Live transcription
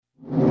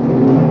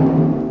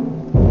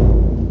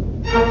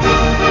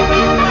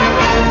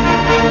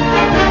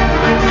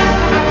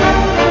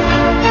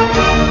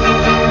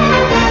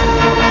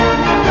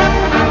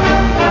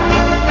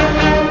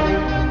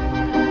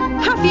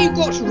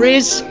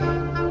is?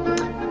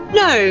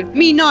 No,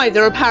 me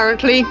neither,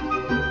 apparently.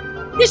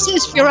 This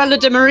is Fiorella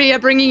de Maria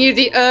bringing you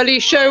the early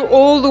show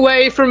all the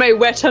way from a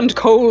wet and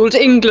cold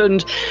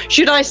England.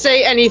 Should I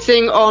say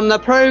anything on the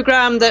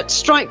programme that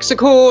strikes a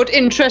chord,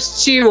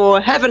 interests you,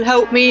 or heaven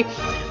help me,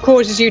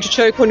 causes you to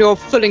choke on your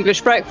full English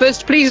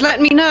breakfast, please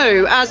let me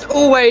know. As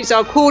always,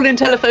 our call-in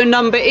telephone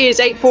number is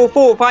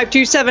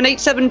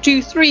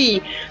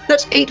 844-527-8723.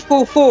 That's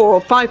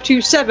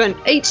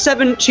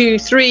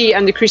 844-527-8723.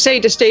 And the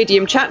Crusader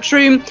Stadium chat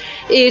room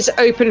is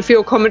open for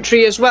your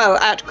commentary as well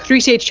at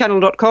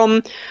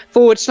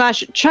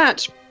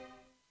crusadechannel.com/chat.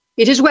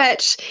 It is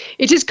wet,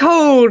 it is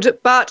cold,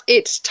 but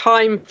it's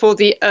time for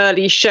the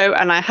early show.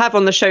 And I have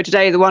on the show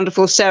today the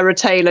wonderful Sarah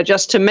Taylor,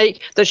 just to make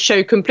the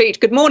show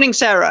complete. Good morning,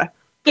 Sarah.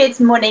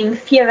 Good morning,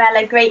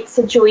 Fiorella. Great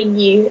to join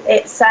you.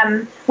 It's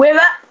we're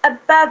up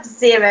above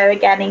zero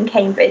again in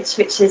Cambridge,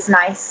 which is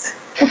nice.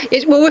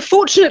 Well, we're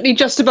fortunately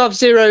just above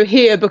zero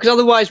here, because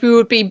otherwise we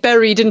would be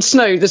buried in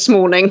snow this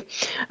morning,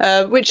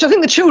 which I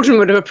think the children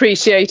would have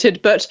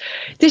appreciated. But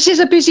this is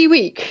a busy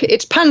week.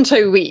 It's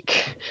Panto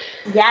week.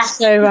 Yes.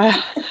 So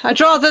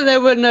I'd rather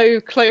there were no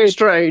closed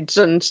roads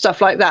and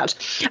stuff like that.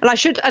 And I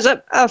should, as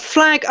a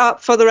flag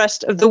up for the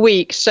rest of the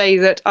week, say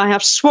that I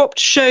have swapped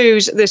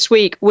shows this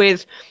week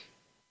with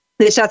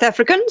the South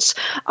Africans.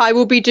 I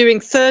will be doing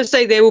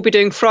Thursday, they will be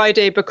doing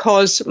Friday,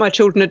 because my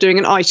children are doing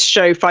an ice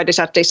show Friday,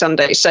 Saturday,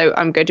 Sunday. So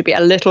I'm going to be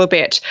a little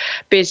bit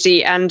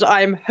busy, and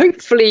I'm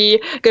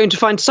hopefully going to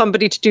find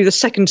somebody to do the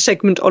second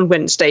segment on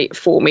Wednesday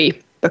for me,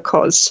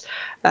 because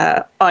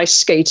ice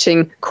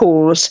skating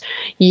calls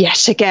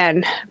yet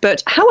again.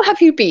 But how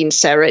have you been,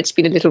 Sarah? It's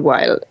been a little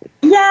while.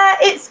 Yeah,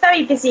 it's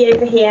very busy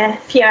over here,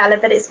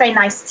 Fiorella, but it's very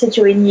nice to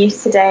join you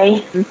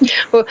today.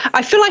 Well,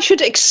 I feel I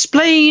should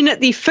explain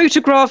the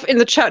photograph in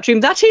the chat room.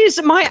 That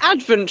is my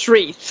Advent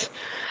wreath.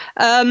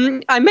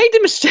 I made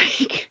the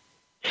mistake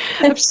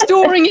of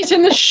storing it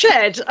in the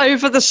shed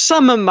over the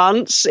summer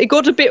months. It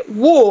got a bit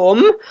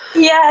warm.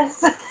 Yes.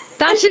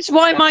 That is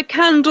why my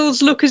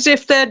candles look as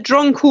if they're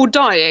drunk or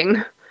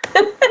dying.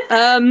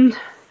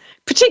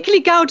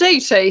 Particularly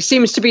Gaudete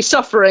seems to be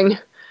suffering.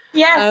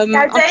 Yes,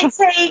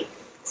 Gaudete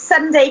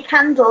Sunday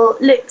candle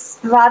looks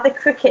rather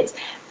crooked.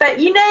 But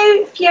you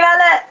know,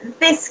 Fiorella,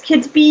 this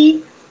could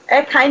be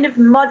a kind of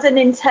modern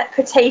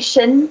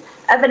interpretation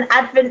of an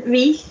Advent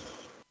wreath.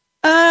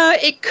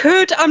 It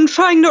could. I'm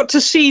trying not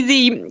to see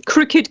the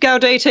crooked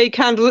Gaudete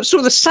candle. It's sort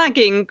of the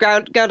sagging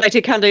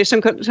Gaudete candle is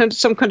some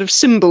kind of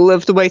symbol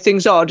of the way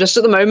things are just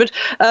at the moment.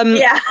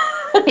 Yeah.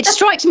 It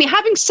strikes me,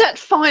 having set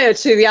fire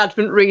to the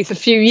Advent wreath a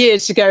few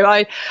years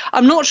ago,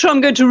 I'm not sure I'm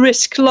going to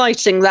risk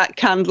lighting that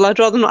candle. I'd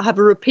rather not have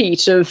a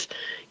repeat of,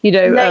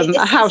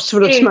 a house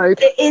full of smoke.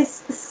 It is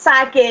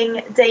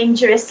sagging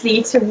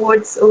dangerously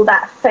towards all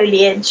that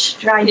foliage.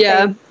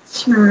 Yeah.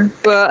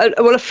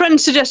 Well, a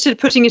friend suggested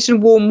putting it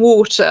in warm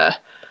water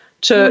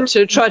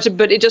to try to,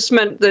 but it just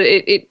meant that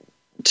it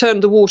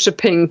turned the water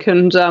pink,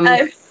 and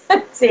oh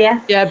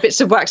dear. Yeah, bits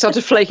of wax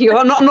started flaking off.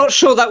 I'm not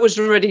sure that was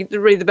really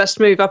the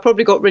best move. I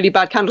probably got really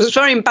bad candles. It's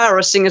very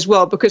embarrassing as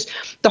well, because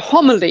the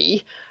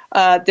homily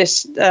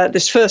this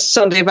first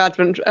Sunday of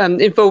Advent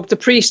involved the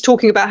priest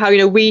talking about how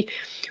we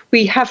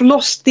have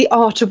lost the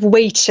art of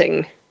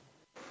waiting.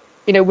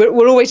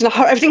 We're always in a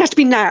hurry. Everything has to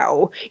be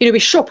now. We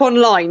shop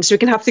online so we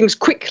can have things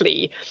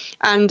quickly.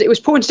 And it was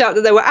pointed out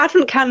that there were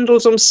Advent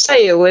candles on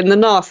sale in the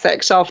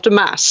narthex after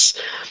Mass.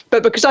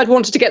 But because I'd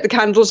wanted to get the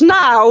candles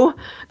now,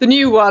 the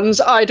new ones,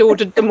 I'd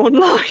ordered them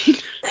online.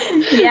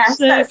 Yes,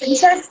 that's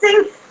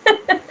interesting.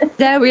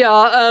 There we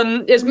are.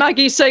 Is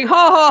Maggie saying,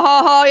 ha, ha,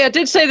 ha, ha. I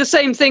did say the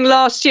same thing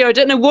last year. I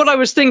don't know what I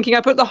was thinking.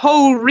 I put the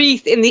whole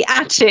wreath in the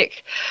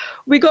attic.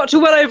 We got to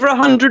well over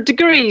 100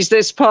 degrees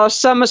this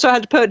past summer, so I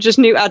had to purchase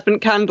new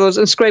Advent candles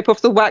and scrape off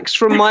the wax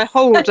from my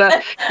holder.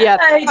 Yeah,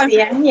 oh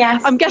dear,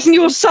 yes. I'm guessing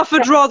yours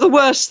suffered rather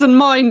worse than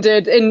mine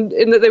did, in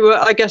that they were,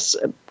 I guess,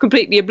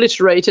 completely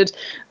obliterated.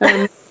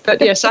 But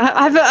yes,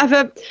 I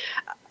have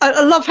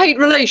a love-hate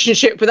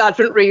relationship with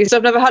Advent wreaths.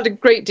 I've never had a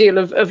great deal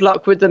of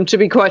luck with them, to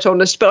be quite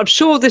honest, but I'm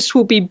sure this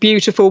will be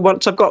beautiful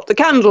once I've got the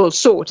candles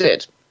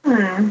sorted.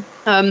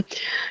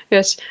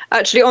 Yes,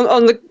 actually,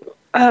 on the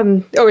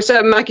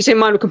Maggie saying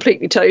mine were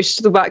completely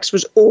toast. The wax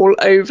was all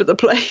over the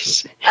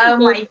place. Oh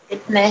my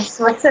goodness,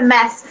 what a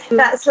mess.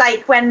 That's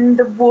like when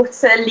the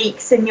water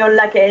leaks in your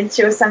luggage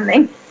or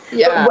something.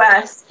 Yeah. But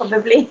worse,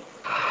 probably.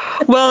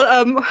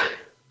 Well,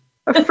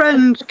 a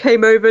friend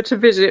came over to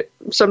visit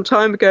some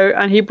time ago,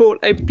 and he bought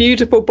a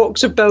beautiful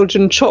box of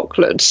Belgian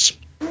chocolates.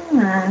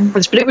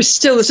 But it was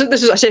still, this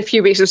is, I say, a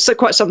few weeks, it was still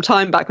quite some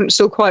time back, and it was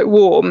still quite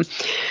warm.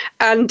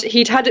 And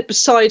he'd had it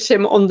beside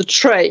him on the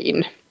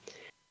train.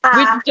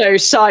 Window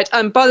side,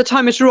 and by the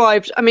time it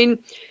arrived, I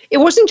mean, it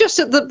wasn't just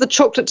that the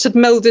chocolates had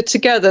melded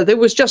together. There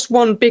was just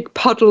one big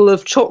puddle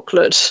of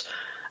chocolate.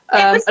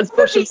 It was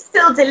probably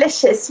still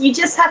delicious. You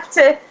just have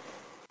to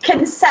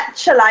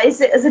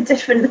conceptualize it as a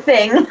different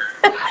thing.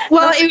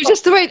 Well, it was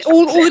just the way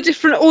all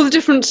the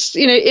different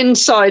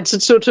insides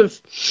had sort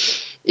of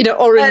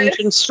orange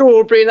and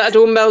strawberry, and that had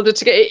all melded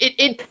together.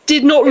 It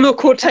did not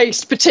look or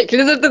taste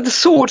particularly. The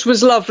thought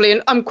was lovely,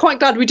 and I'm quite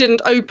glad we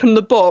didn't open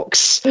the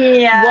box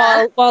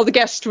while the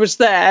guest was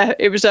there.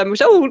 It was, and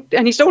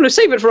he said,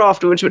 save it for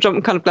afterwards, which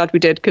I'm kind of glad we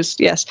did, because,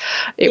 yes,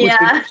 it was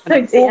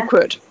kind of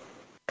awkward.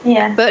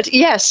 Yeah. But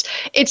yes,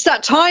 it's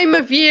that time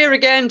of year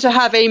again to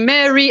have a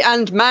merry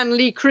and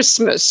manly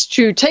Christmas.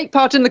 To take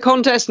part in the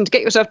contest and to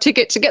get yourself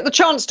tickets to get the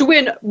chance to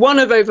win one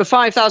of over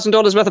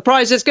 $5,000 worth of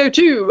prizes, go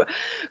to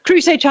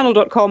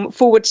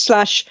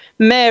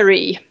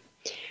crusadechannel.com/Mary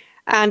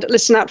and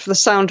listen out for the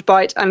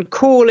soundbite and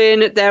call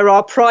in. There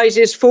are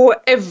prizes for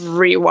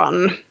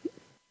everyone.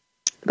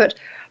 But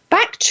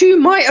back to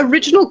my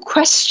original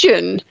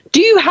question.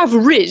 Do you have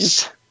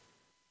Riz?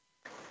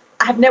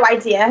 I have no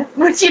idea.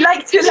 Would you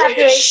like to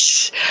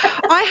elaborate?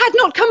 I had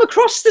not come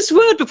across this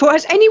word before.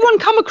 Has anyone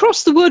come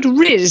across the word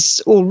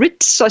Riz or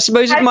Ritz, I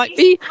suppose it might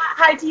be?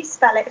 How do you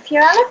spell it,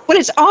 Fiorella? Well,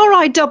 it's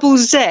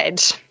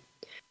RIZZ.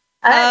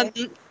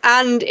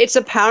 And it's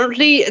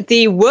apparently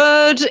the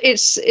word,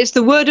 it's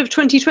the word of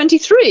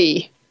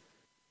 2023.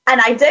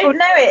 And I don't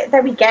know it.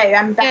 There we go.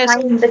 I'm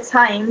behind the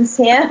times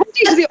here.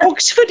 According to the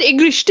Oxford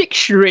English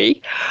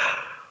Dictionary,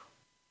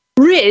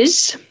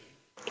 Riz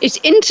is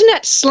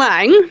internet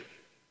slang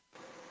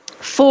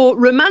for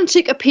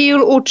romantic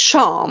appeal or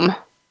charm.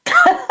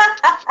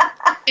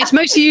 It's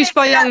mostly used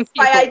by young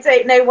people. I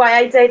don't know why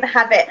I don't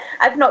have it.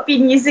 I've not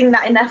been using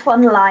that enough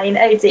online.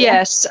 Oh dear.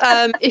 Yes,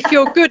 if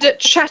you're good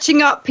at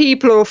chatting up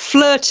people or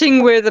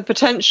flirting with a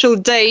potential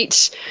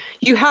date,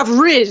 you have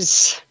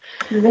Riz.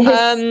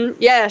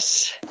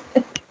 Yes.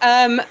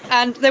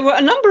 And there were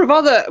a number of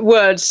other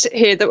words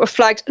here that were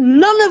flagged,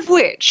 none of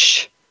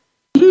which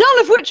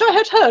I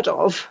had heard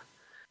of.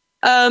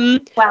 Well,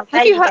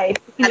 there you go.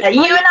 You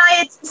and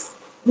I,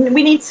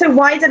 we need to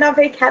widen our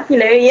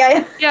vocabulary.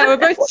 Yeah, we're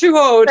both too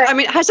old. I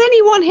mean, has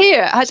anyone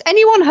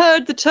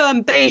heard the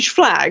term beige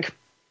flag?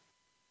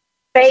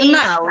 Beige?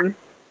 Noun,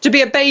 to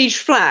be a beige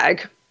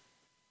flag.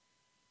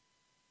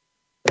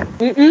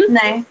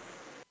 No.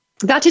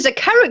 That is a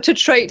character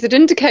trait that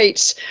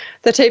indicates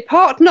that a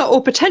partner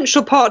or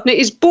potential partner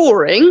is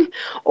boring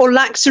or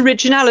lacks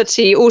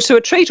originality. Also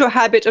a trait or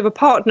habit of a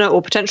partner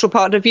or potential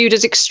partner viewed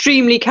as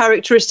extremely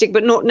characteristic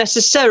but not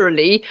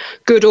necessarily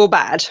good or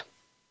bad.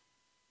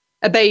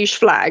 A beige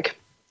flag.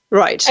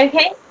 Right.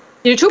 Okay.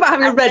 You talk about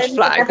having a red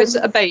flag, it's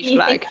a beige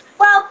flag.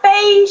 Well,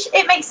 beige,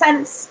 it makes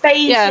sense.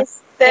 Beige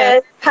is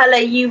the colour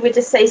you would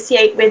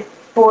associate with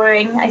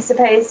boring, I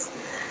suppose.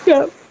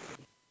 Yeah.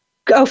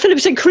 Oh, Philip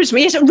said charisma.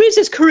 Yes, Riz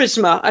is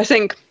charisma, I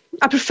think.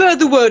 I prefer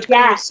the word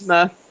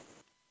charisma.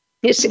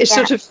 It's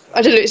sort of,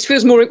 I don't know, it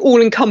feels more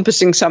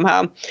all-encompassing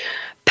somehow.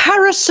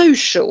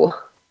 Parasocial.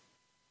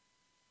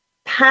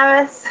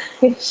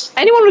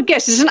 Anyone would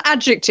guess it's an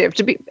adjective.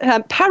 To be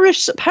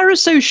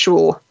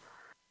parasocial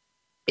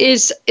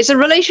is a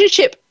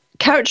relationship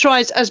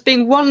characterized as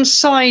being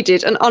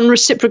one-sided and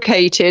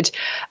unreciprocated,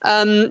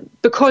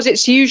 because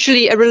it's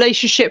usually a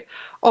relationship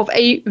of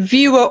a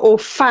viewer or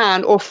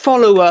fan or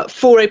follower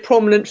for a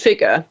prominent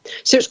figure.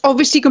 So it's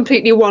obviously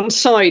completely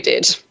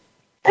one-sided.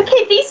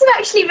 Okay, these are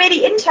actually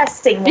really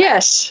interesting.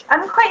 Yes.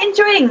 I'm quite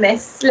enjoying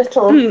this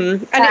little...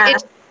 And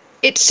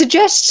it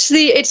suggests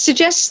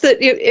that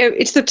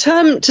it's the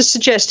term to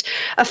suggest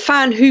a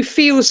fan who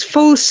feels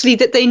falsely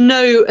that they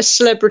know a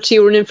celebrity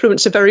or an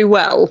influencer very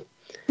well.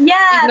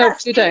 Yeah,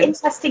 that's an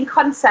interesting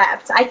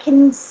concept. I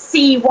can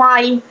see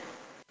why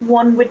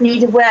one would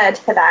need a word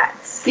for that.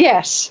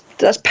 Yes,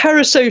 that's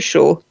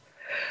parasocial.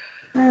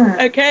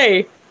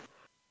 Okay.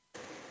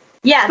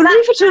 Yeah,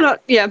 believe it or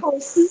not, of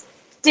course,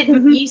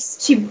 didn't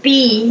used to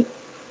be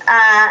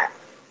a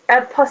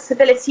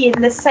possibility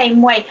in the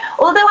same way.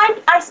 Although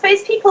I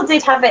suppose people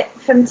did have it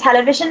from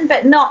television,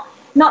 but not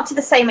to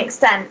the same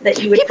extent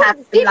that you would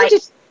have from, like...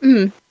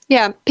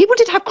 Yeah, people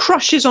did have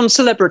crushes on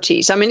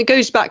celebrities. I mean, it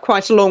goes back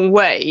quite a long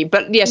way.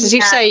 But yes, as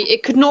you say,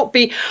 it could not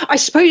be... I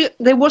suppose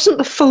there wasn't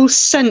the full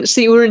sense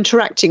that you were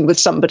interacting with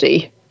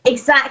somebody.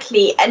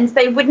 Exactly. And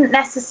they wouldn't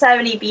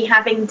necessarily be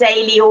having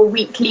daily or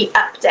weekly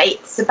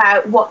updates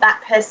about what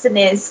that person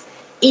is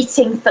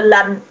eating for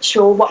lunch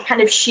or what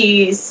kind of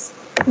shoes.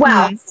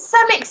 Well, to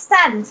some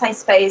extent, I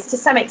suppose,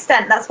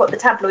 that's what the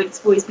tabloids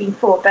have always been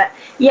for. But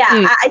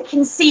yeah, I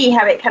can see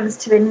how it comes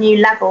to a new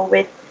level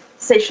with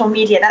social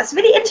media. That's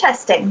really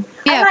interesting.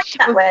 Yeah. I like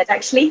that word,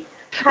 actually.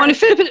 Well,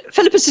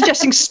 Philip is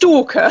suggesting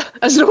stalker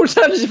as an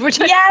alternative, which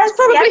is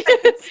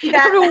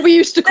probably what we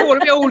used to call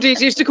it, the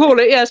oldies used to call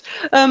it, yes.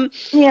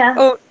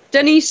 Oh,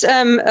 Denise,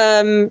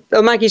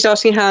 Maggie's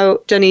asking how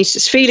Denise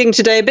is feeling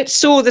today. A bit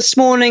sore this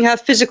morning,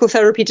 have physical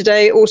therapy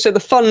today. Also, the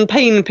fun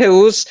pain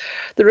pills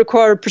that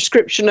require a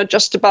prescription are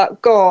just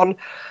about gone.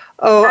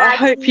 Oh, I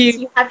hope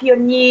you have your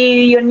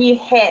new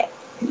hip.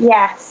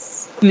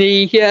 Yes.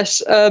 Knee,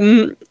 yes.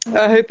 I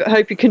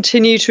hope you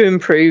continue to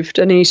improve,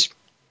 Denise.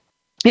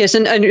 Yes,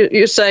 and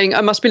you're saying, I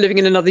must be living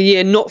in another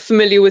year, not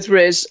familiar with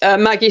Riz.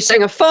 Maggie's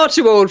saying, I'm far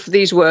too old for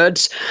these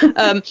words.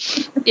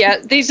 Yeah,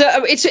 these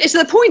are, it's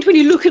the point when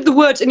you look at the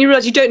words and you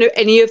realise you don't know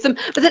any of them.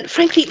 But then,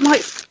 frankly,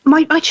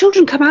 my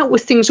children come out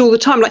with things all the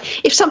time.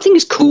 Like, if something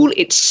is cool,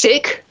 it's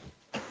sick.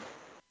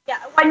 Yeah,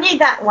 I knew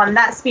that one.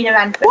 That's been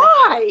around for...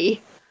 Why?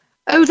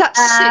 Oh, that's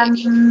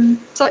sick.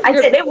 Like, I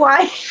don't know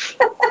why.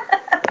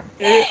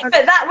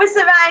 But that was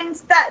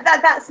around,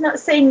 that's not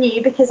so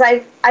new, because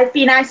I've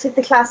been out of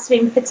the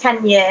classroom for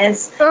 10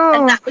 years.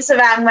 And that was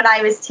around when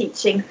I was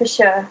teaching, for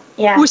sure.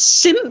 Yeah. Was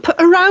simp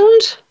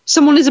around?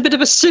 Someone is a bit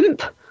of a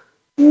simp?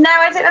 No,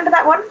 I don't remember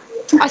that one.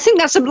 I think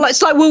that's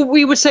it's like what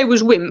we would say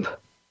was wimp.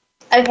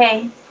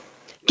 Okay.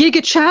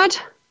 Giga Chad?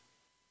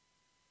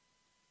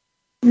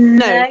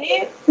 No.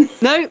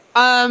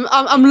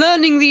 I'm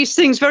learning these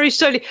things very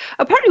slowly.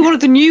 Apparently one of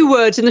the new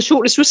words in the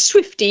shortlist was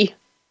Swiftie.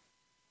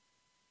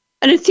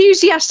 An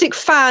enthusiastic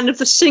fan of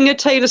the singer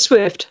Taylor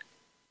Swift.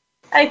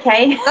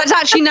 Okay. That's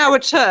actually now a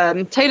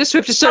term. Taylor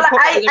Swift is so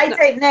popular. I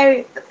don't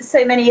know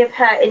so many of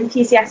her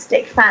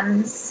enthusiastic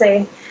fans,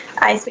 so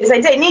I suppose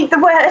I don't need the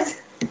word.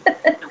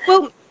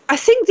 Well, I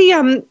think the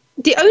only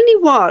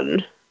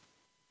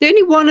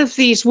one of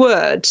these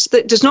words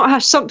that does not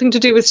have something to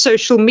do with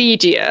social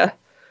media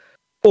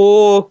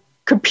or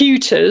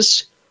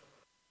computers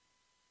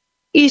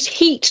is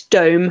heat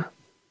dome.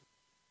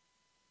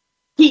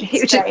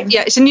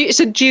 It's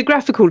a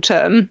geographical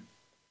term.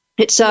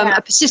 It's a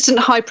persistent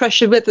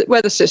high-pressure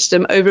weather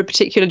system over a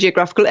particular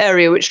geographical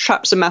area which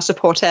traps a mass of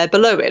hot air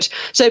below it.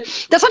 So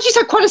that's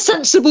actually quite a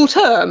sensible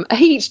term, a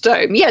heat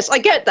dome. Yes, I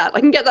get that. I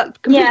can get that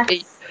completely.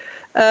 Yes.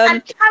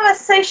 And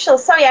parasocial,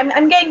 sorry,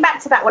 I'm going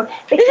back to that one,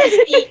 because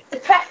the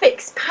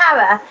prefix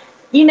para,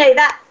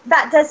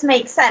 that does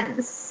make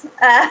sense.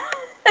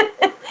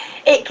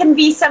 It can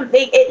be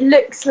something, it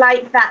looks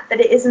like that, but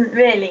it isn't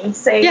really.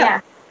 So,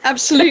 yeah.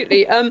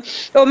 Absolutely.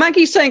 Well,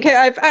 Maggie's saying, okay,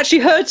 I've actually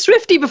heard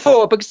Swiftie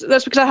before, because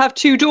I have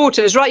 2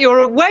 daughters, right?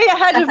 You're way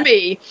ahead of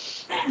me.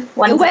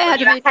 You're way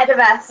ahead of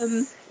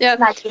us. Yeah.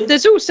 Maggie.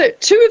 There's also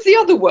 2 of the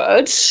other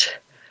words,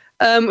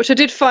 which I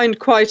did find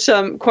quite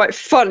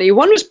funny.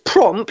 One was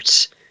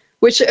prompt,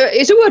 which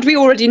is a word we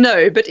already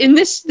know, but in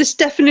this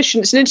definition,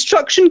 it's an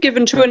instruction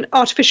given to an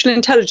artificial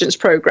intelligence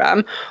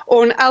program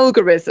or an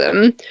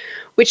algorithm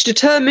which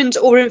determines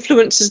or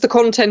influences the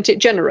content it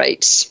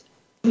generates.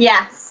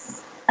 Yes.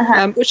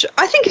 Which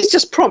I think is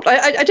just prompt.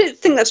 I don't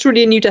think that's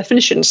really a new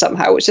definition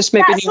somehow. It's just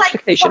maybe a new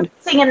application.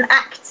 That's like prompting an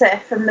actor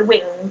from the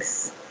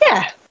wings.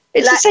 Yeah,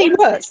 it's the same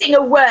word. Inputting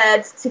a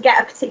word to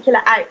get a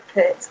particular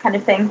output kind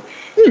of thing.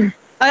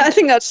 I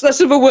think that's sort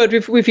of a word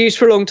we've used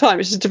for a long time.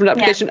 It's just a different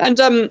application. Yeah.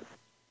 And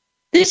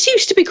this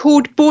used to be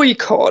called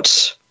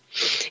boycott.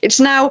 It's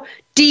now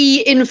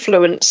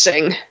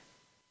de-influencing.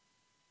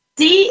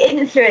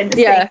 De-influencing,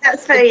 yeah.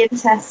 That's very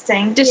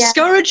interesting.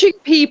 Discouraging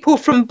people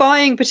from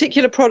buying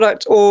particular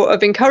product or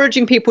of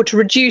encouraging people to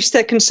reduce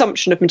their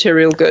consumption of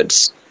material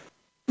goods.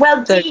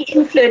 Well,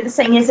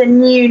 de-influencing is a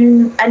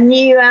new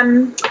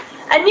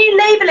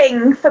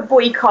labelling for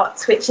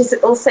boycotts, which is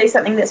also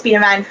something that's been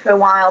around for a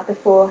while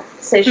before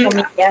social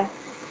media.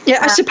 Yeah,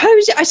 I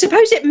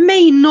suppose it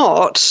may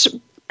not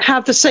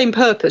have the same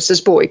purpose as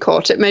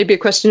boycott. It may be a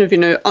question of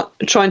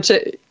trying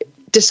to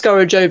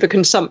discourage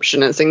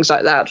overconsumption and things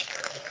like that.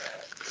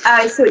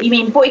 I see what you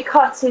mean.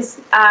 Boycott is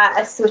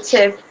a sort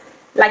of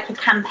like a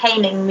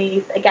campaigning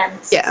move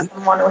against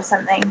someone or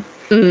something.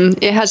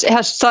 It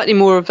has slightly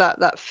more of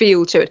that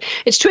feel to it.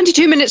 It's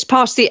 22 minutes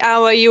past the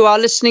hour. You are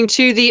listening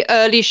to The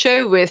Early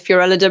Show with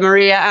Fiorella de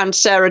Maria and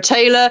Sarah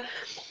Taylor.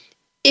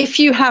 If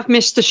you have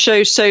missed the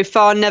show so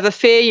far, never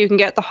fear. You can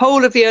get the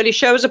whole of The Early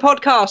Show as a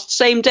podcast,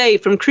 same day,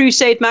 from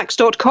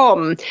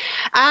crusademax.com.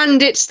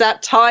 And it's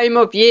that time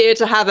of year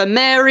to have a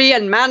merry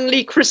and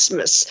manly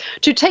Christmas.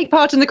 To take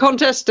part in the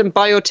contest and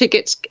buy your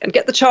tickets and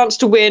get the chance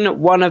to win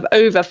one of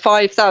over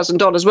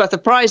 $5,000 worth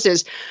of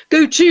prizes,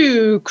 go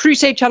to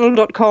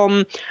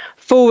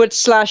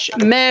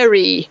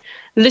crusadechannel.com/Mary.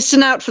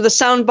 Listen out for the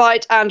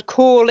soundbite and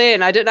call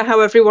in. I don't know how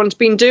everyone's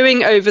been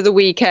doing over the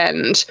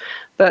weekend,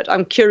 but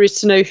I'm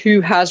curious to know who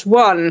has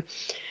won.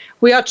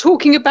 We are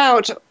talking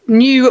about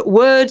new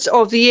words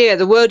of the year,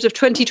 the words of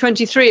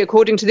 2023,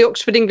 according to the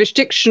Oxford English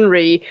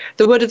Dictionary.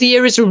 The word of the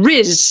year is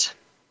riz.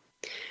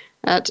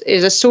 That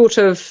is a sort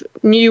of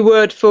new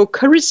word for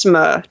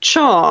charisma,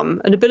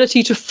 charm, an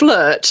ability to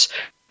flirt,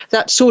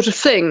 that sort of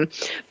thing.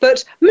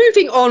 But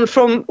moving on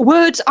from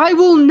words I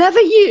will never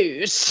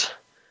use,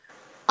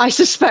 I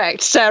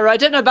suspect, Sarah. I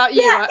don't know about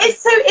you. Yeah,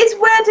 it's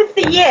word of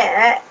the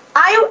year.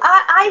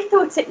 I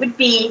thought it would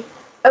be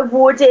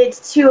awarded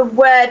to a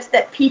word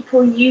that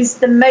people use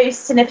the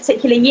most in a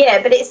particular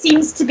year, but it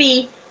seems to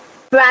be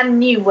brand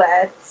new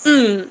words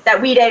that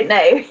we don't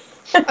know.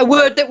 A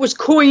word that was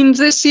coined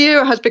this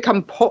year, has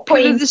become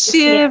popular this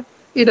year.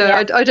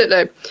 I don't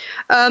know.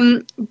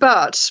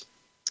 But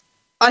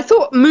I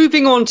thought,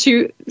 moving on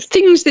to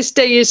things this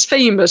day is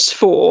famous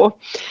for,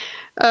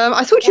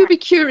 I thought you'd be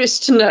curious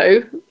to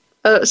know,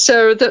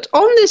 Sarah, that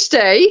on this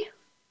day,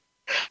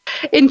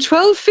 In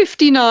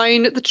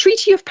 1259, the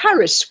Treaty of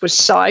Paris was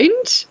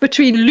signed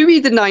between Louis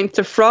IX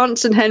of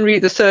France and Henry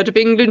III of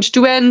England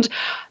to end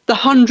the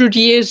 100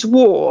 Years'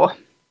 War.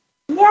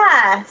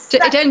 Yes. So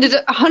it ended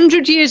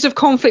 100 years of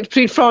conflict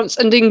between France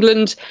and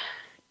England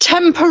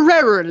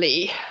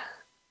temporarily.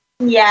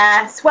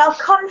 Yes. Well,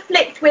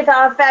 conflict with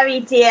our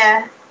very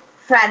dear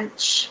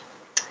French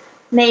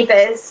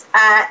neighbours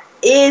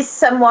is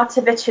somewhat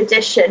of a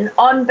tradition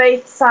on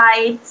both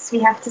sides, we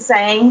have to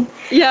say.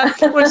 Yeah.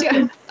 Well,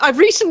 see, I've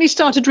recently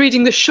started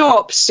reading the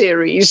Sharp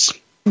series.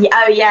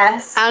 Oh,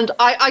 yes. And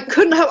I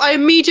couldn't help, I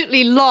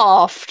immediately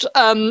laughed.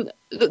 The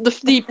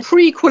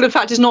prequel, in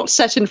fact, is not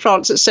set in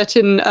France, it's set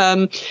in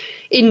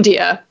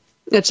India.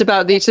 It's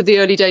about the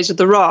early days of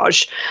the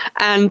Raj.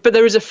 But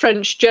there is a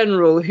French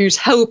general who's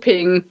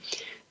helping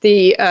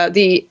the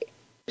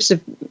sort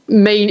of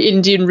main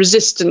Indian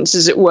resistance,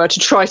 as it were, to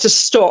try to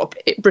stop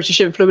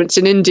British influence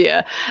in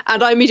India.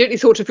 And I immediately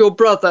thought of your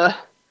brother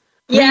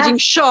reading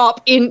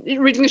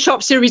the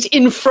Sharp series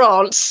in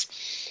France.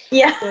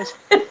 Yeah.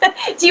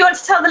 Do you want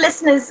to tell the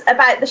listeners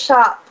about the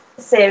Sharp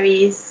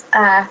series,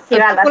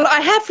 Fiorella? Well,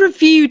 I have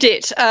reviewed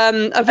it.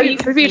 I've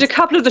reviewed a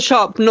couple of the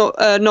Sharp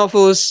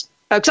novels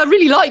because I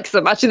really like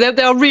them. Actually,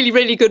 they are really,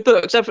 really good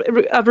books.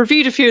 I've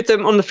reviewed a few of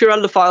them on the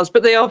Fiorella Files,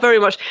 but they are very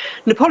much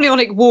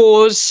Napoleonic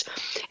Wars,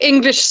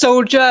 English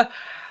soldier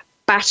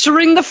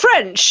battering the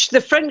French. The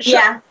French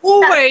are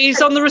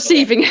always on the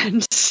receiving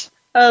end.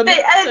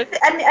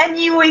 And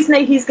you always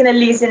know who's going to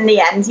lose in the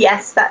end.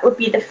 Yes, that would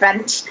be the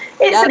French.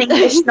 It's an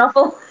English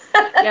novel.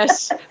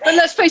 Yes, but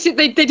let's face it,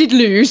 they did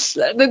lose.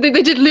 They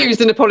did lose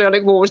the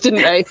Napoleonic Wars,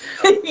 didn't they?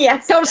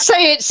 Yes. Don't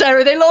say it,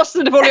 Sarah. They lost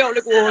the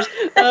Napoleonic Wars.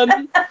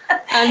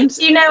 And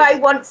you know, I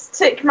once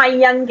took my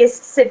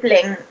youngest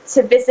sibling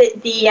to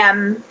visit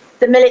the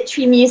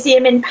military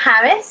museum in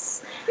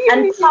Paris,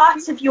 and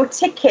part of your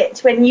ticket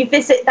when you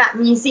visit that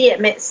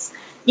museum, it's,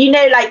 you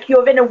know, like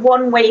you're in a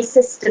one-way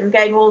system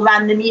going all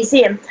around the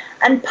museum,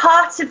 and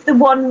part of the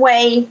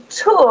one-way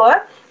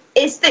tour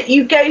is that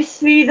you go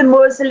through the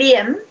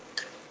mausoleum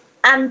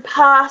and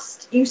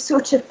you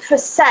sort of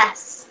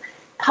process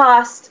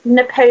past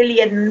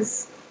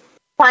Napoleon's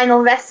final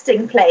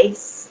resting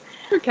place.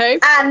 Okay.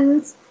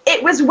 And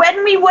it was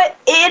when we were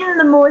in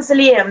the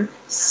mausoleum,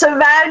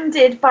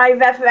 surrounded by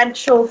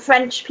reverential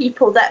French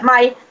people, that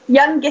my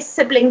youngest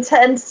sibling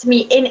turned to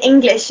me in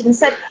English and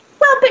said,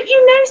 well, but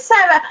you know,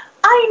 Sarah,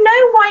 I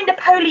know why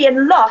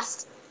Napoleon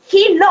lost.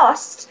 He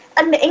lost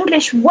and the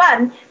English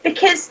won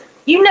because,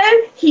 you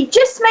know, he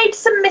just made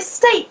some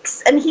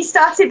mistakes, and he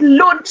started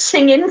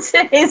launching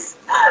into his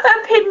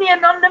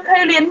opinion on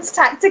Napoleon's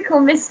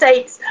tactical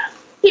mistakes.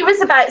 He was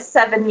about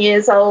 7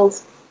 years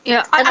old.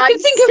 Yeah, I can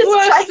think of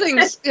worse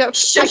things.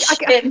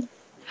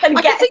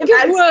 I can think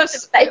of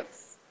worse.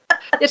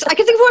 Yes, I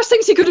can think of worse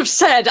things he could have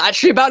said,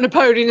 actually, about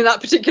Napoleon in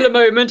that particular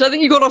moment. I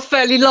think you got off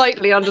fairly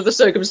lightly under the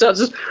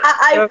circumstances.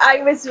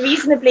 I was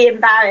reasonably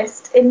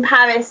embarrassed. In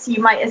Paris,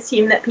 you might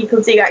assume that people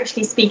do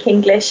actually speak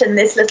English, and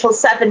this little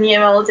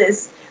 7-year-old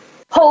is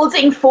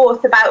holding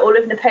forth about all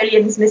of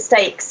Napoleon's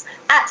mistakes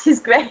at his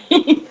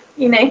grave,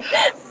 you know.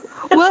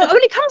 Well,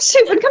 when it comes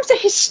to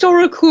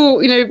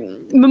historical, you know,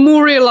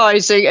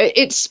 memorialising,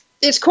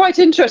 it's quite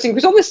interesting,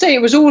 because on this day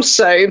it was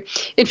also, in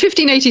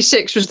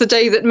 1586 was the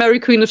day that Mary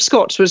Queen of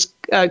Scots was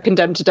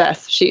condemned to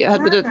death. She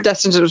had the death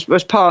sentence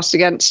was passed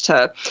against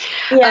her.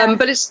 Yeah.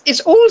 But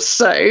it's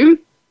also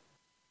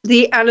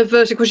the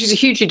anniversary, because she's a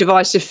hugely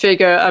divisive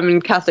figure. I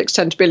mean, Catholics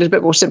tend to be a little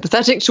bit more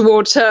sympathetic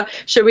towards her,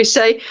 shall we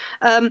say.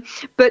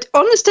 But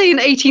on this day in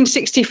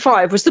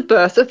 1865 was the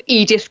birth of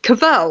Edith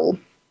Cavell.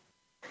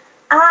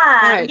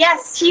 Right.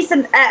 Yes, she's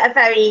a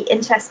very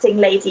interesting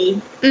lady.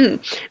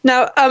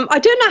 Now, I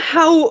don't know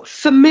how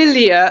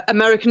familiar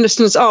American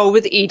listeners are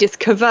with Edith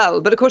Cavell,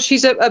 but of course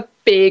she's a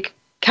big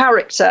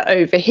character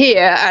over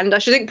here, and I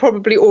should think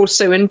probably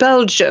also in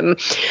Belgium,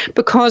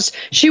 because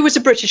she was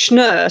a British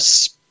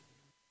nurse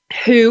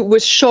who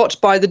was shot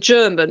by the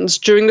Germans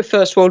during the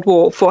First World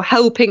War for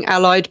helping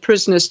Allied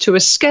prisoners to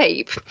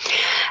escape.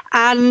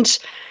 And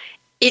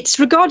it's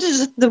regarded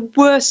as the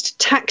worst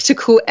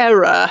tactical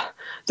error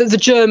that the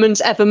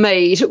Germans ever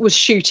made was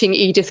shooting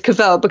Edith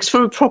Cavell, because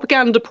from a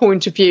propaganda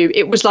point of view,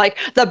 it was like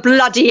the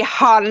bloody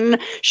Hun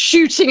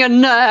shooting a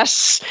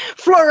nurse,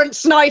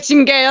 Florence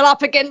Nightingale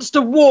up against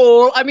a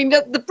wall. I mean,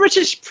 the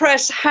British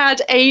press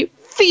had a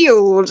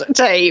field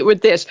day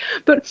with this.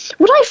 But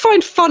what I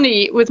find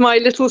funny with my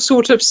little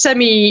sort of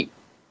semi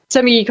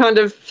kind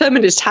of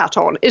feminist hat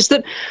on is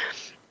that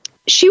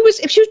if she was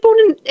born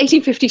in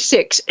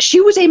 1856, she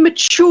was a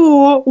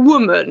mature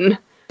woman.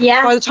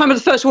 Yeah. By the time of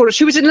the First World War,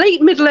 she was in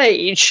late middle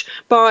age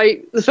by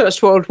the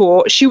First World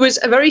War. She was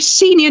a very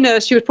senior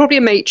nurse. She was probably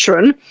a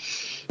matron.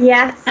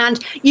 Yes.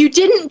 And you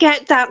didn't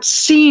get that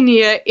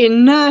senior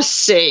in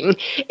nursing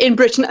in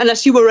Britain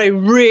unless you were a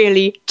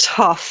really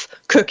tough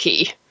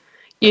cookie.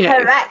 You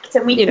know. Correct.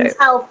 And we can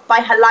tell by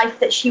her life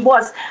that she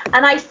was.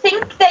 And I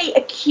think they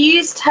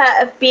accused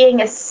her of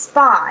being a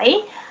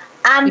spy.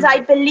 And I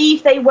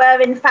believe they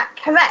were, in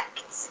fact,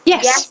 correct.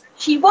 Yes.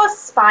 She was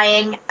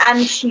spying,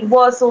 and she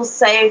was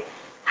also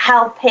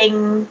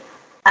helping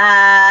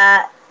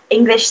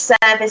English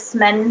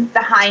servicemen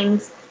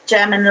behind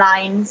German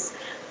lines,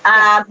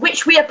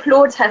 which we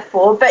applaud her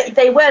for, but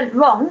they weren't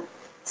wrong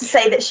to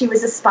say that she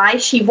was a spy.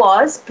 She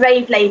was.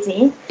 Brave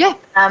lady. Yeah,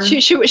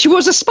 she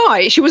was a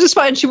spy. She was a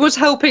spy, and she was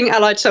helping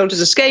Allied soldiers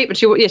escape, and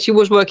she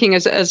was working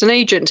as an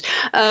agent.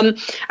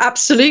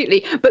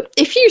 Absolutely. But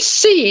if you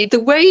see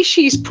the way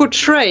she's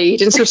portrayed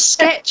in sort of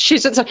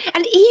sketches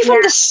and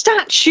even the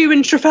statue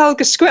in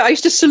Trafalgar Square, I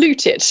used to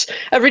salute it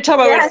every time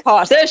I went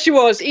past. There she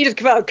was, Edith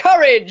Cavell,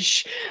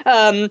 courage,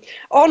 honour,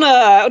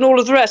 and all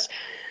of the rest.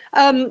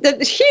 There's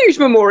a huge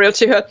memorial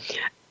to her.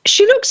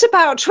 She looks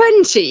about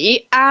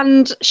 20,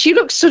 and she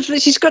looks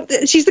she's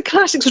the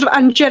classic sort of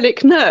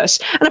angelic nurse.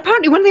 And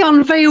apparently when they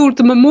unveiled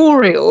the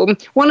memorial,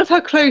 one of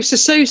her close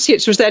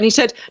associates was there, and he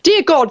said,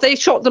 "Dear God, they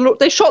shot the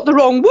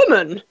wrong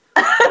woman."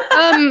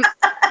 The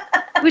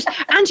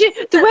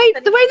way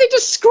they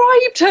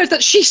described her is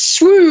that she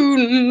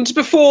swooned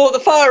before the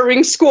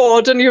firing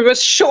squad and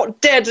was shot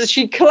dead as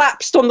she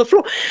collapsed on the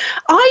floor.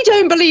 I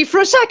don't believe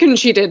for a second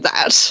she did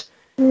that.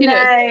 You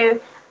know.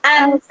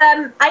 And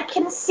I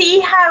can see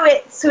how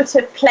it sort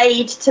of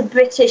played to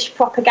British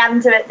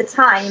propaganda at the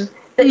time,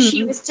 that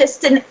she was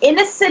just an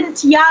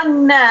innocent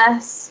young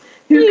nurse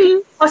who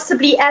could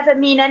possibly ever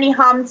mean any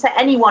harm to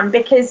anyone,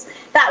 because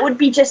that would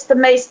be just the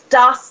most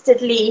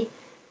dastardly,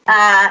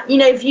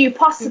 view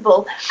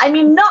possible. I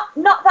mean, not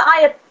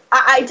that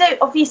I don't,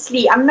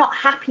 obviously, I'm not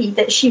happy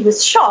that she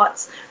was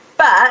shot,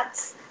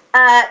 but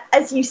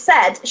as you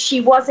said,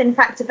 she was in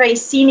fact a very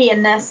senior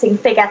nursing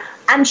figure,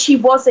 and she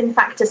was in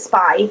fact a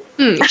spy.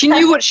 She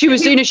knew what she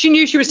was doing. She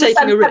knew she was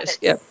taking a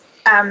risk. Yeah,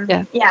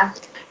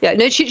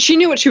 no, she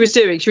knew what she was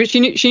doing. She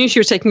knew she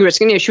was taking a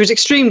risk, and she was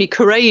extremely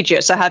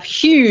courageous. I have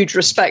huge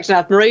respect and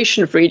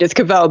admiration for Edith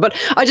Cavell, but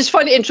I just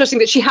find it interesting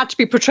that she had to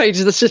be portrayed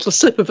as this little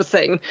slip of a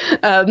thing,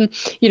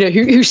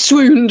 who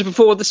swooned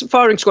before the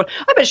firing squad.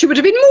 I bet she would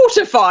have been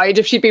mortified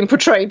if she'd been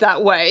portrayed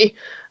that way.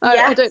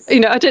 I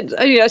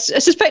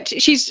suspect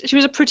she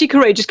was a pretty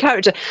courageous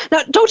character.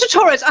 Now, Dr.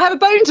 Torres, I have a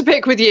bone to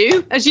pick with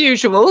you, as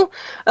usual.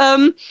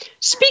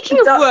 Speaking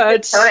of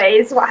words,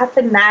 Torres, what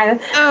happened now?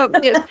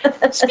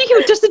 Speaking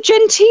of just the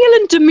genteel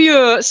and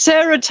demure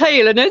Sarah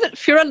Taylor, know that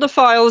Fiorella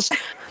files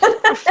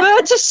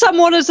referred to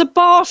someone as a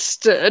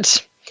bastard.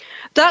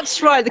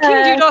 That's right. The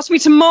King Dude asked me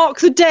to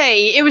mark the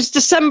day. It was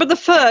December the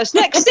 1st.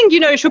 Next thing you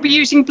know, she'll be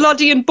using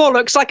bloody and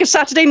bollocks like a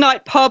Saturday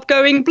night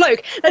pub-going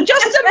bloke. Now,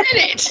 just a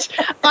minute.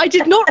 I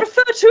did not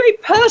refer to a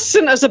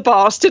person as a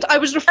bastard. I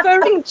was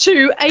referring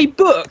to a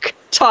book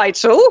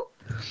title.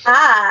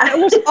 It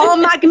was Our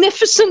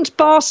Magnificent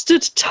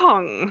Bastard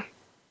Tongue.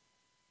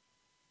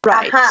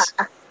 Right.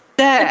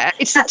 There.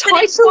 It's the title.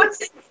 That's an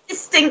important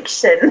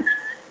distinction.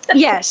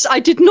 Yes, I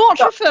did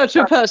not refer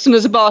to a person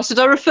as a bastard.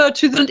 I referred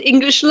to the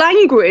English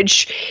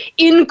language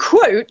in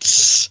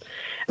quotes,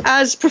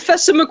 as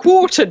Professor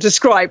McWhorter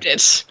described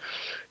it.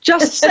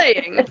 Just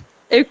saying.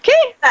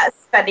 Okay?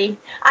 That's funny.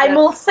 I'm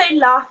also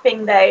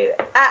laughing, though,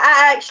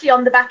 actually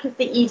on the back of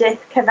the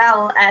Edith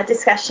Cavell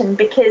discussion,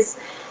 because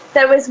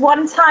there was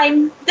one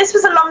time, this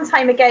was a long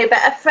time ago, but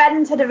a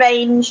friend had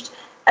arranged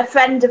a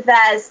friend of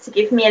theirs to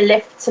give me a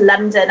lift to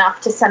London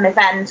after some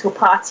event or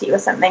party or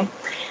something.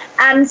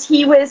 And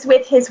he was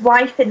with his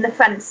wife in the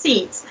front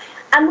seat.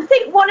 And I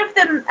think one of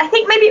them,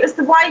 maybe it was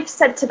the wife,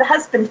 said to the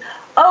husband,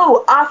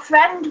 "Oh, our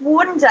friend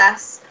warned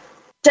us,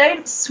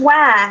 don't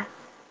swear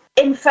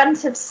in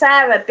front of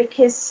Sarah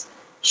because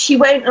she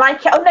won't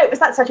like it." Oh, no, it was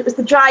that side. It was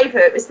the driver.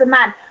 It was the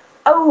man.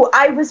 "Oh,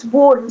 I was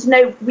warned.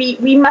 No,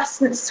 we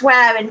mustn't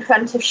swear in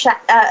front of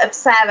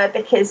Sarah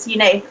because,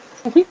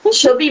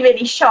 she'll be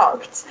really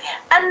shocked."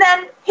 And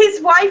then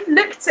his wife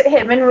looked at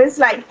him and was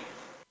like,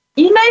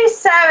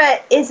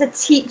 Sarah is a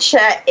teacher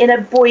in a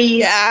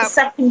boys'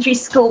 secondary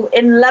school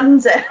in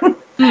London.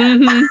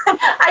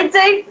 I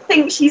don't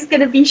think she's going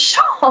to be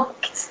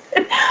shocked,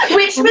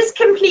 which was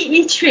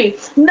completely true.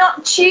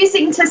 Not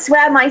choosing to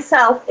swear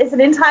myself is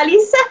an entirely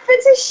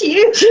separate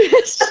issue.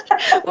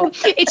 Well,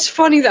 it's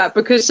funny that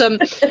because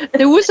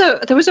there was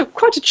a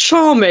quite a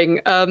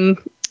charming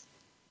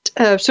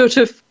sort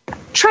of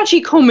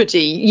tragicomedy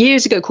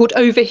years ago called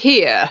Over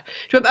Here,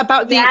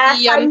 about the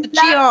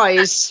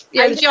GIs.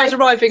 Yeah, the GIs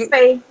arriving.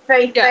 It's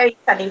very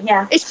funny.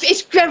 Yeah,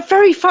 it's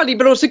very funny,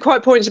 but also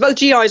quite poignant. About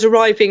the GIs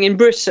arriving in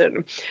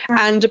Britain,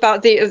 and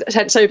about the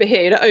hence over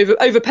here,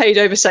 overpaid,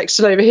 oversexed,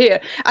 and over here,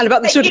 and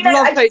about the sort of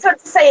love. I just want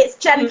to say it's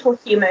gentle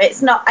humour.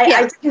 It's not.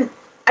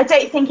 I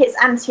don't think it's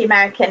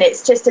anti-American.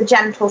 It's just a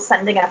gentle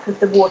sending up of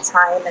the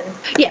wartime. And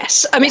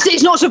yes, I mean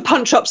it's not sort of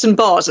punch-ups and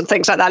bars and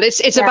things like that.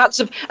 It's about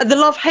sort of the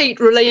love-hate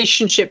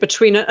relationship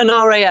between an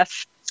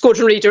RAF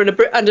squadron leader and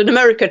an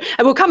American.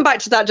 And we'll come back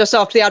to that just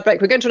after the ad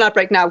break. We're going to an ad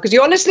break now because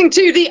you're listening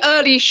to The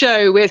Early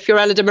Show with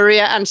Fiorella de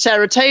Maria and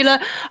Sarah Taylor.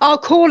 Our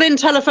call-in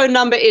telephone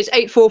number is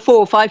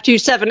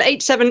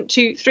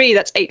 844-527-8723.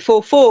 That's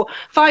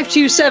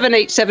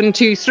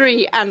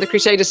 844-527-8723. And the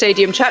Crusader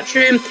Stadium chat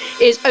room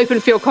is open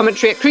for your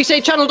commentary at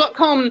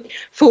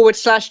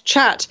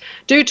crusadechannel.com/chat.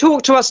 Do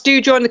talk to us. Do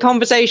join the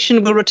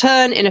conversation. We'll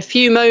return in a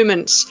few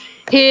moments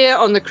here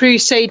on the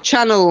Crusade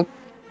Channel.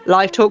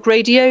 Live talk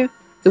radio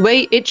the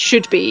way it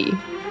should be.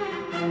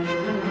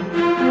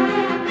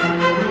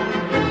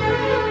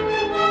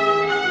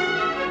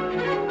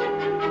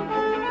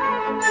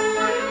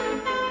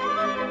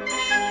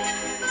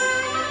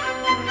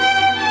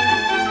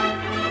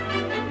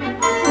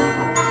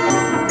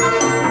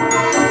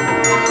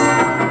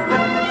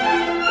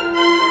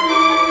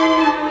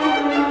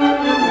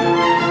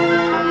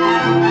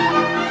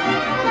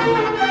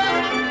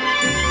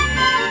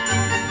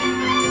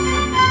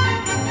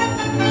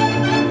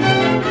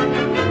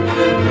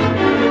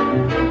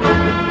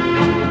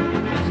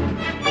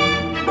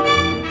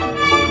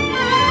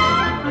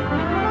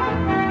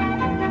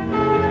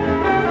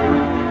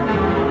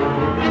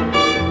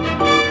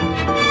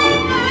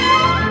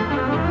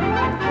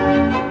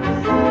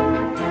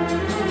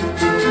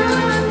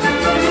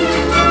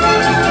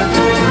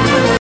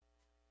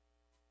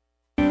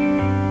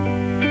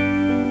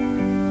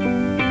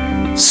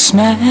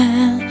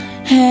 Smile,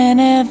 an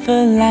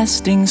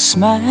everlasting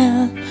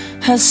smile.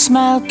 Her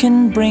smile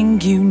can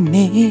bring you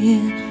near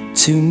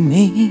to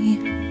me.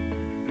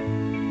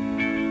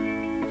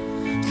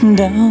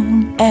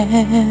 Don't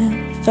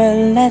ever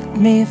let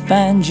me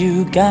find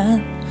you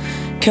gone,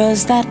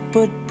 'cause that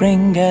would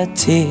bring a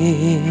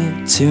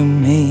tear to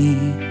me.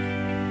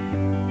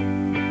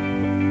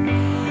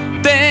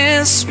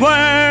 This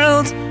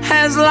world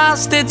has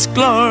lost its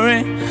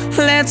glory.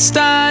 Let's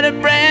start a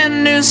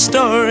brand new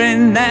story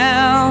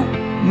now,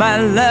 my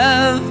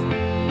love.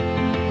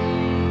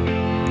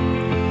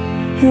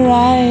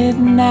 Right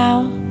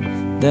now,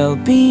 there'll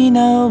be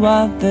no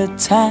other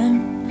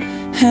time,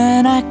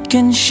 and I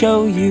can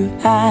show you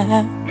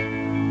how,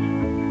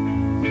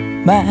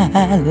 my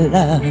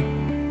love.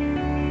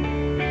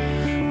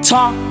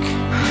 Talk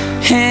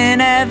in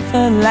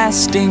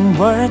everlasting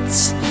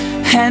words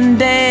and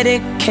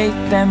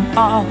dedicate them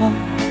all.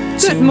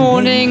 Good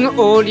morning,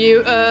 all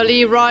you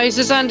early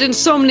risers and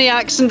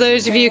insomniacs, and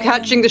those of you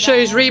catching the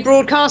show's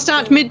rebroadcast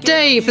at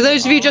midday. For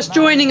those of you just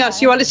joining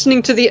us, you are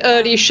listening to The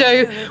Early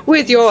Show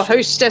with your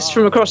hostess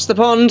from across the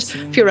pond,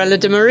 Fiorella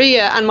de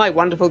Maria, and my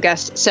wonderful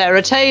guest,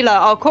 Sarah Taylor.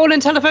 Our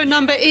call-in telephone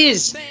number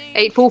is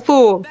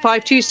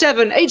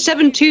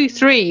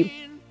 844-527-8723.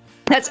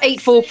 That's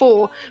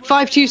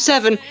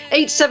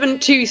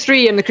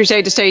 844-527-8723, and the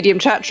Crusader Stadium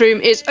chat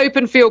room is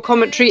open for your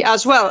commentary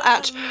as well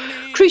at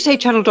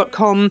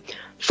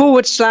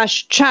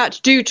crusadechannel.com/chat.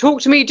 Do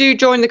talk to me, do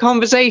join the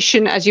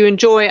conversation as you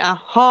enjoy a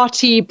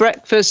hearty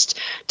breakfast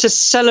to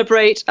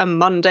celebrate a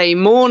Monday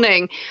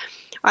morning.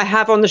 I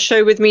have on the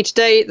show with me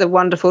today the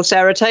wonderful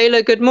Sarah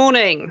Taylor. Good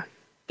morning.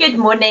 Good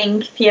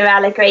morning,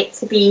 Fiorella. Great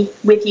to be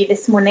with you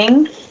this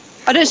morning.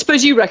 I don't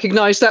suppose you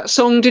recognised that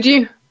song, did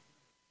you?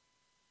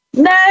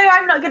 No,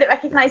 I'm not good at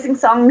recognising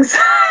songs.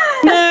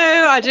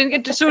 No, I didn't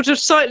get to sort of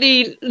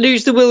slightly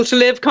lose the will to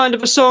live kind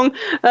of a song.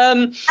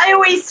 I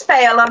always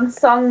fail on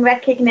song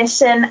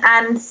recognition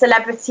and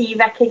celebrity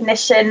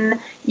recognition.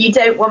 You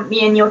don't want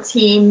me in your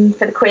team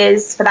for the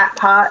quiz for that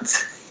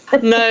part.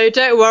 No,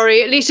 don't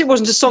worry. At least it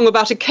wasn't a song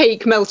about a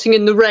cake melting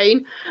in the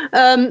rain.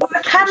 Or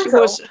a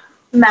candle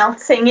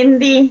melting in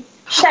the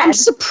shed. I'm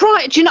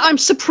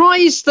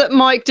surprised that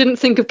Mike didn't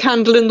think of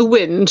Candle in the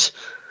Wind.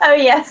 Oh,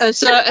 yes.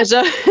 As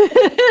a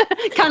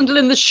candle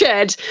in the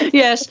shed,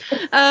 yes.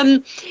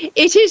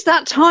 It is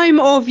that time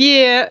of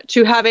year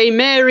to have a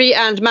merry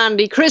and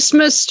manly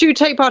Christmas. To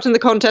take part in the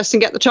contest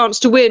and get the chance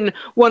to win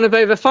one of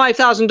over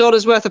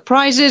 $5,000 worth of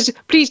prizes,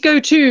 please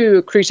go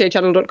to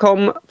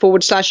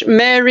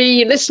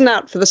crusadechannel.com/Mary. Listen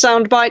out for the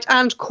soundbite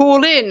and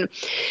call in.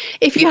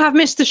 If you have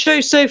missed the show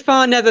so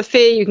far, never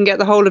fear. You can get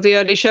the whole of the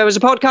early show as a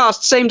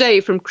podcast same day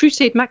from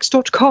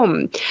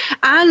crusademax.com.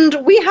 And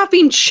we have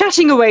been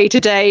chatting away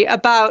today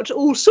about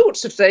all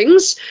sorts of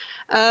things.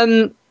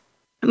 My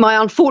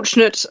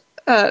unfortunate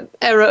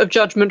error of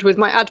judgment with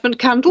my Advent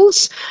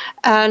candles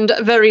and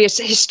various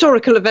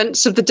historical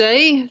events of the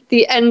day,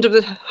 the end of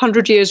the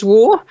 100 Years'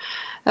 War,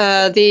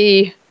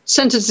 the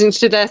sentencing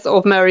to death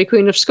of Mary,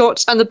 Queen of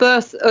Scots, and the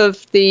birth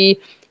of the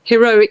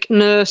heroic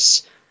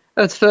nurse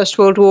of the First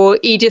World War,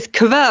 Edith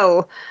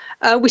Cavell.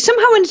 We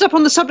somehow ended up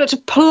on the subject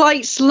of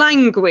polite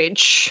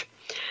language.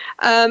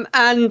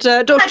 And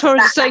Dr.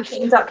 Torres is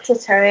saying... Dr.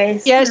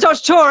 Torres. Yes,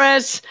 Dr.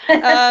 Torres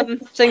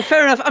saying,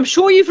 fair enough. I'm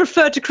sure you've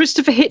referred to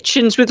Christopher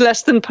Hitchens with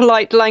less than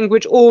polite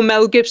language, or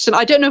Mel Gibson.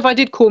 I don't know if I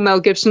did call Mel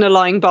Gibson a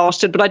lying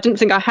bastard, but I didn't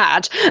think I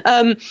had.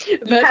 But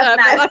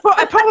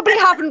I probably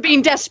haven't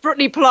been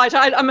desperately polite.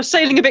 I'm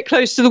sailing a bit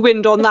close to the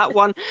wind on that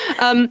one.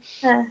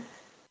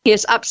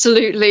 Yes,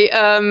 absolutely.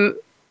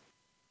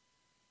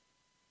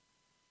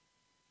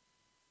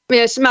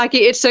 Yes,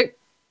 Maggie, it's a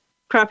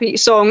crappy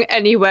song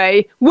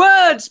anyway.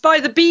 Words by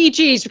the Bee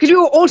Gees, because we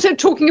were also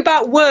talking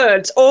about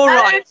words. All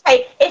right.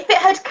 Okay, if it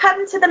had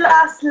come to the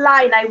last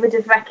line, I would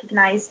have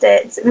recognised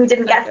it. We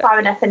didn't get far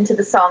enough into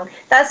the song.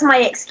 That's my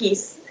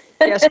excuse.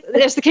 Yes,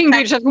 the King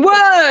English has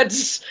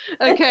words.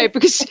 Okay,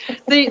 because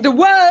the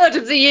word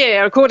of the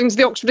year, according to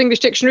the Oxford English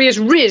Dictionary, is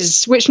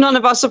Riz, which none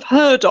of us have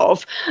heard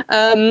of.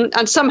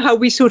 And somehow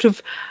we sort of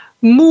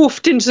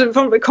morphed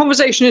from a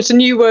conversation into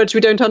new words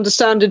we don't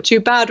understand, into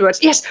bad words.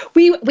 Yes,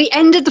 we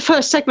ended the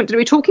first segment. Did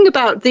we talking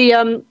about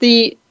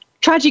the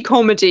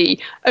tragicomedy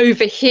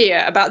Over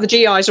Here about the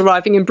GIs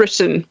arriving in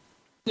Britain?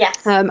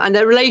 Yes. And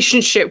their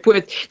relationship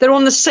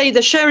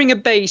they're sharing a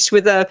base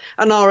with an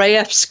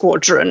RAF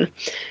squadron.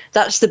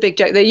 That's the big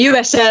joke. The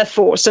US Air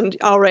Force and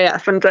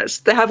RAF, and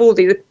they have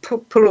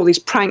pull all these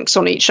pranks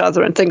on each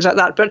other and things like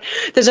that. But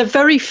there's a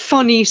very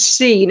funny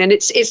scene, and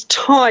it's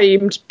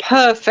timed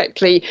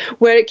perfectly,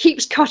 where it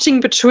keeps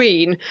cutting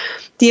between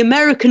the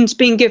Americans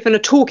being given a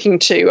talking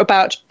to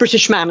about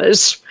British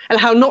manners and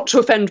how not to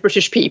offend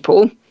British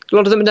people. A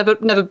lot of them have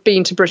never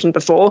been to Britain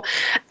before,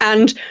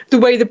 and the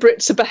way the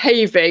Brits are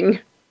behaving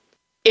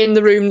in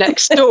the room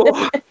next door.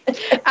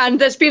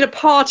 And there's been a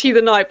party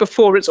the night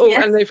before,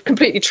 and they've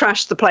completely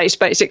trashed the place,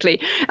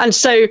 basically. And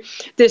so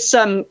this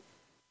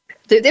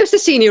there's the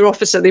senior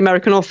officer, the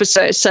American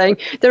officer, is saying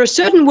there are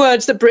certain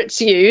words that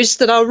Brits use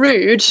that are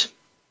rude,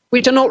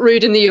 which are not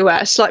rude in the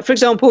US. Like, for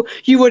example,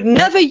 you would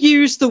never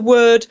use the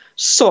word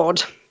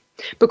sod,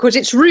 because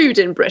it's rude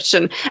in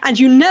Britain, and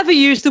you never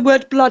use the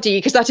word bloody,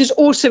 because that is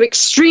also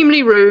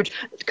extremely rude.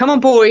 Come on,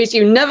 boys,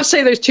 you never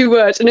say those two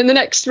words. And in the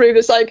next room,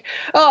 it's like,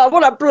 oh,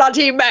 what a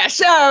bloody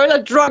mess. Oh, the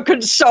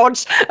drunken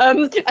sods.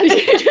 And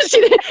you just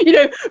see,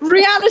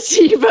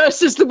 reality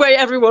versus the way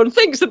everyone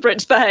thinks the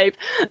Brits behave.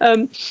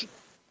 I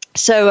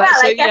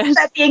guess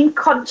they're being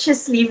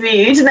consciously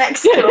rude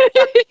next door.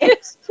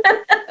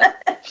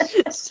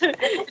 It's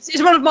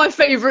one of my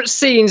favourite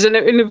scenes, and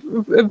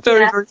in a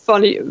very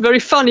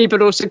funny,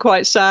 but also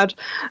quite sad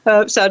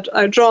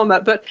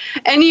drama. But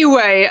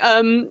anyway,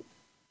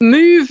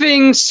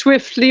 moving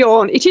swiftly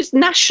on, it is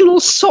National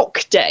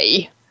Sock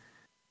Day.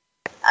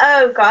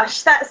 Oh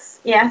gosh, that's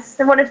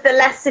one of the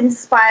less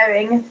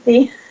inspiring of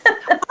the.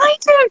 I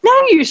don't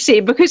know, you see,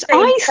 because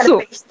I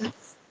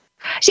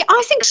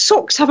think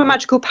socks have a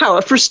magical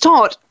power. For a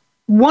start,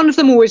 one of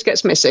them always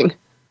gets missing.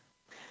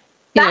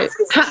 That's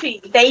true.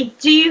 They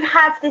do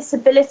have this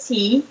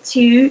ability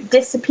to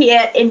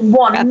disappear in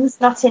ones,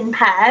 not in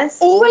pairs.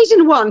 Always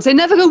in ones. They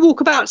never go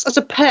walk about as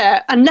a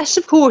pair, unless,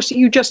 of course,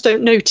 you just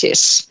don't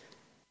notice.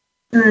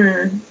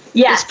 Yeah,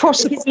 it's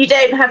possible. Because you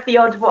don't have the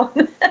odd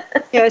one.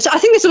 So I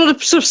think there's a lot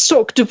of sort of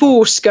sock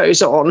divorce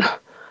goes on.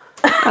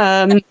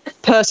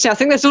 Personally, I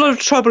think there's a lot of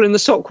trouble in the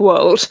sock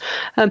world.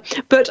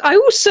 But I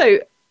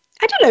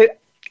don't know,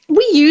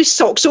 we use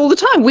socks all the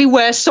time. We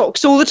wear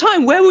socks all the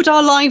time. Where would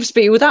our lives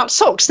be without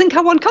socks? Think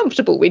how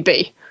uncomfortable we'd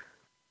be.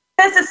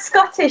 There's a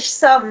Scottish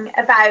song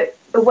about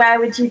where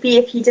would you be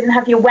if you didn't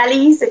have your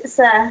wellies. It's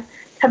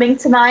coming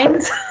to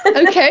mind.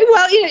 Okay,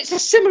 well, it's a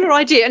similar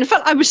idea. And in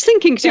fact, I was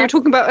thinking, because you were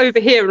talking about Over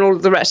Here and all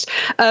of the rest,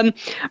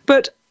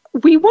 but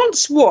we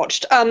once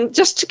watched,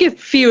 just to give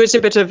viewers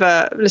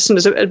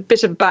listeners a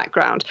bit of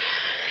background,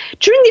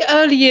 during the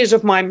early years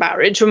of my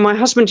marriage, when my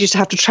husband used to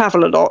have to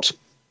travel a lot,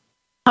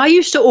 I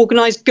used to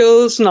organise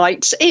girls'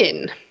 nights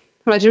in.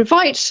 I'd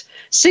invite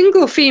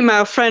single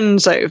female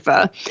friends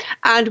over,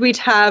 and we'd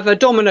have a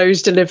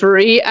Domino's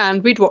delivery,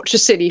 and we'd watch a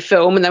silly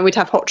film, and then we'd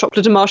have hot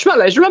chocolate and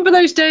marshmallows. Remember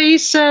those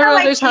days,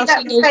 Sarah? That was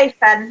very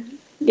fun.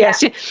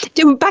 Yes. Yeah.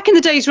 Back in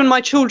the days when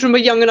my children were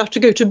young enough to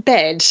go to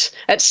bed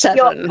at 7.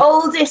 Your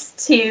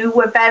oldest two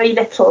were very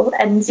little,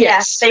 and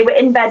they were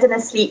in bed and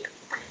asleep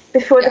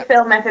before the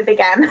film ever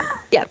began.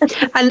 Yeah.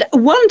 And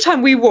one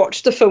time we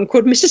watched a film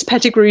called Mrs.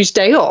 Pettigrew's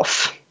Day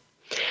Off.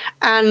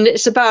 And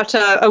it's about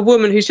a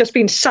woman who's just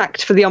been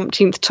sacked for the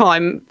umpteenth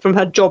time from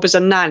her job as a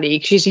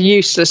nanny. She's a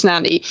useless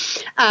nanny.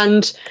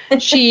 And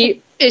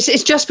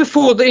it's just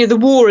before the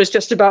war is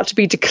just about to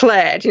be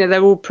declared.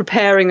 They're all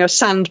preparing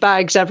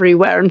sandbags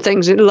everywhere and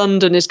things.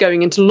 London is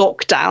going into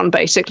lockdown,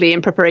 basically,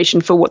 in preparation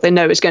for what they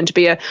know is going to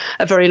be a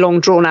very long,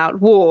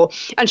 drawn-out war.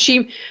 And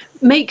she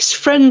makes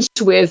friends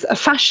with a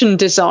fashion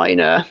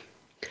designer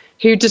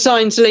who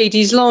designs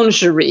ladies'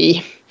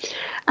 lingerie.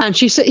 And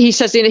he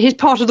says his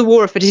part of the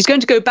war effort, he's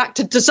going to go back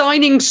to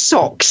designing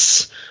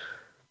socks,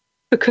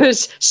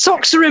 because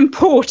socks are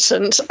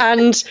important,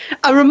 and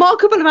a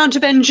remarkable amount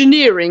of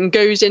engineering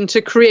goes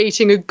into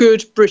creating a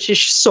good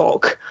British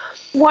sock.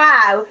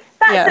 Wow,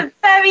 that's a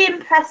very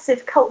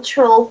impressive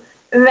cultural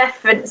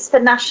reference for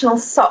National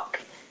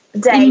Sock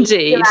Day.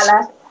 Indeed,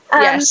 Fiorella.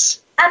 Yes.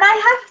 And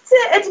I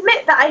have to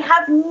admit that I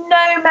have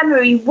no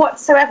memory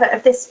whatsoever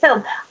of this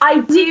film. I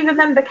do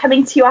remember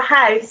coming to your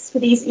house for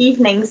these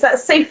evenings.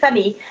 That's so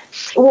funny,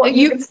 what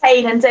you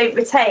retain and don't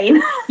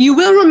retain. You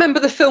will remember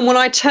the film when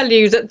I tell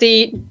you that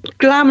the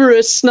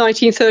glamorous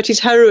 1930s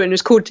heroine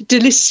is called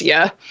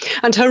Delicia,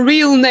 and her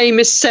real name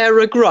is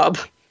Sarah Grubb.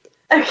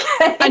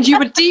 Okay. And you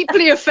were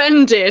deeply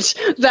offended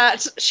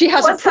that she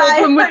has a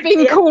problem with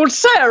being called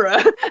Sarah.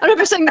 And I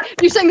remember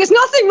you're saying there's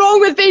nothing wrong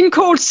with being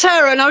called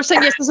Sarah. And I was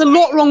saying, yes, there's a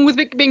lot wrong with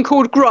being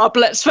called Grubb,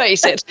 let's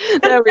face it.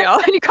 There we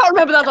are. And you can't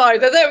remember that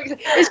either.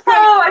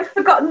 I've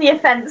forgotten the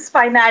offence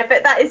by now,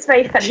 but that is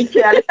very funny,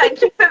 Fiorella.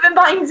 Thank you for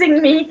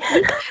reminding me.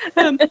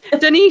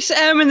 Denise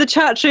M in the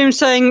chat room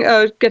saying,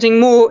 getting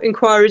more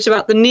inquiries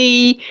about the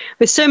knee.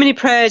 With so many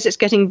prayers, it's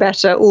getting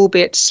better,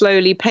 albeit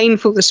slowly.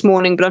 Painful this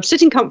morning, but I'm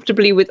sitting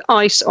comfortably with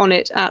price on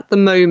it at the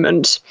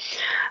moment.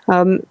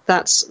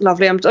 That's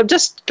lovely. I'm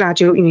just glad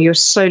you're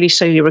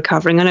slowly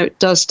recovering. I know it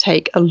does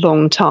take a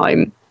long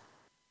time.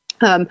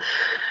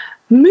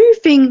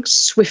 Moving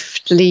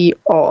swiftly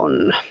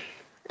on.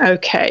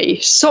 Okay,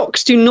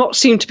 socks do not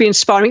seem to be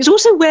inspiring. It's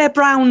also Wear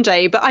Brown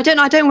Day, but I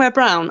don't wear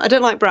brown. I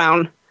don't like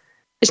brown.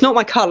 It's not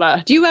my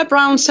colour. Do you wear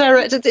brown,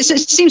 Sarah? It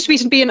seems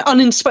to be an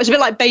uninspired. It's a bit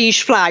like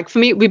beige flag. For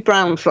me, it would be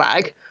brown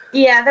flag.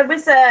 Yeah,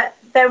 there's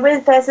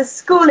a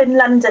school in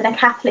London, a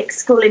Catholic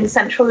school in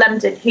central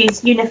London,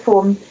 whose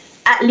uniform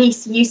at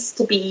least used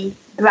to be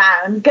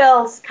brown.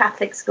 Girls'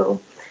 Catholic school.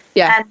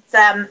 Yeah.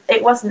 And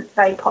it wasn't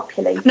very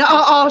popular. No,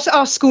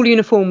 our school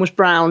uniform was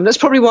brown. That's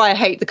probably why I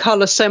hate the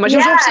colour so much. Yeah, it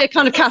was obviously a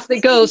kind of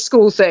Catholic girls'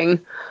 school thing.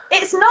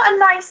 It's not a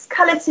nice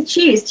colour to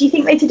choose. Do you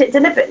think they did it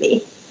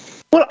deliberately?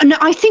 Well, no,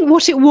 I think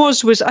what it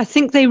was I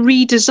think they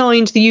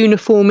redesigned the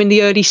uniform in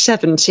the early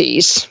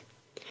 70s.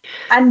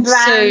 And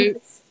brown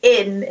was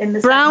in the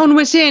brown 70s.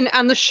 Was in,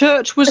 and the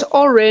shirt was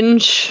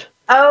orange.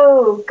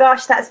 Oh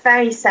gosh, that's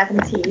very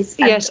 70s.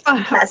 Yes,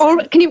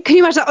 can you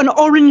imagine an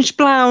orange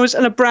blouse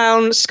and a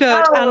brown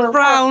skirt and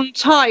brown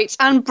tights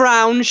and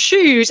brown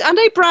shoes and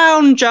a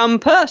brown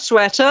jumper,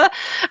 sweater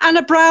and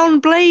a brown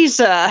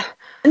blazer?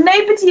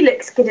 Nobody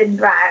looks good in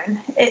brown.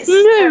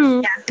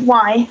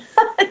 Why?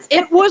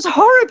 It was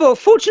horrible.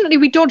 Fortunately,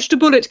 we dodged a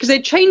bullet because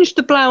they changed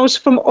the blouse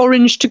from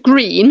orange to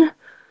green. Okay.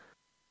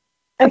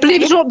 I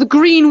believe it or not, the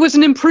green was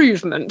an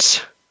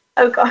improvement.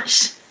 Oh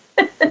gosh.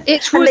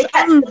 It was. They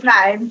kept the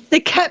brown. They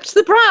kept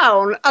the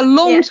brown a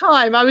long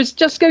time. I was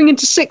just going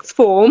into sixth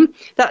form.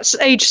 That's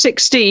age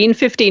 16,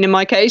 15 in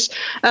my case,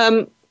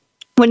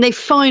 when they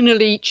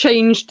finally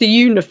changed the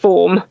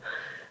uniform.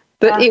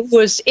 But it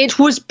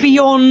was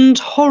beyond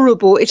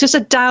horrible. It's just a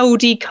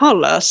dowdy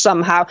colour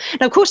somehow.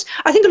 Now, of course,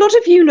 I think a lot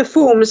of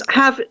uniforms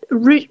have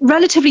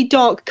relatively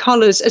dark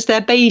colours as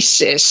their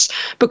basis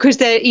because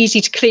they're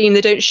easy to clean.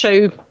 They don't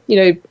show,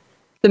 the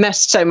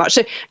mess so much.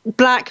 So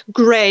black,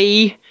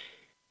 grey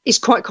is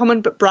quite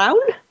common, but brown?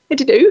 Did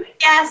you do?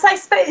 Yes, I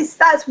suppose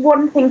that's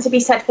one thing to be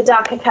said for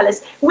darker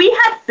colours. We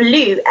had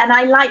blue, and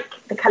I like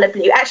the colour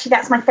blue. Actually,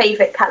 that's my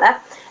favourite colour.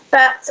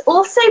 But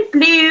also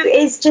blue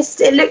is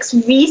it looks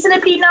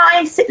reasonably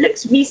nice. It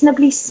looks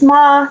reasonably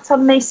smart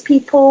on most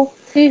people.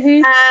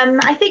 Mm-hmm.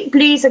 I think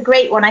blue's a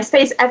great one. I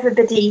suppose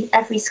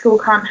every school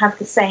can't have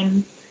the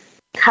same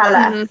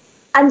colour. Mm-hmm.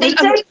 And they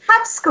don't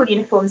have school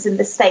uniforms in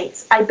the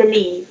States, I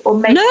believe.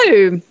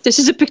 No, this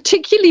is a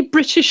particularly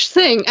British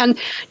thing. And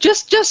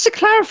just to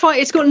clarify,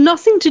 it's got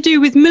nothing to do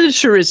with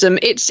militarism.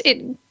 It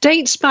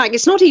dates back.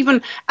 It's not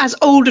even as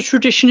old a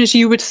tradition as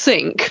you would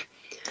think.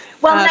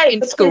 Well, no,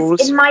 because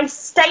schools. In my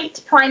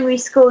state primary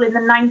school in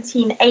the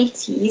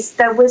 1980s,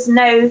 there was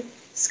no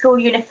school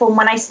uniform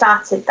when I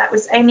started. That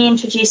was only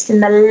introduced in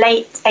the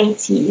late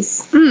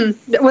 80s.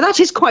 Well, that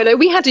is quite low.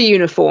 We had a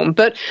uniform,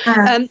 but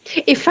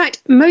in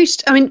fact,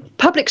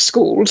 public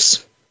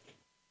schools,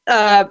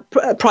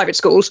 private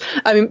schools,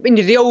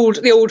 the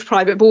old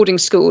private boarding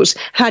schools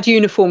had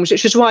uniforms,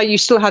 which is why you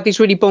still have these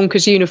really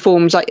bonkers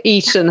uniforms. Like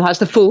Eton has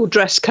the full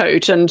dress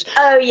coat, and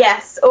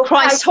or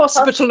Christ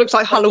Hospital looks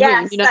like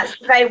Halloween. Yes,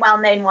 that's a very well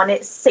known one.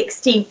 It's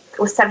 16th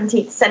or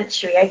 17th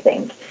century, I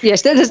think.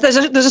 Yes, there's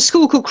a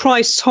school called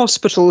Christ's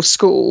Hospital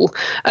School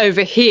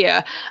over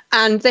here,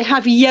 and they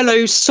have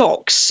yellow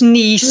socks,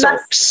 knee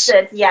socks,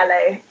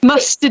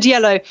 mustard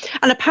yellow,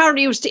 and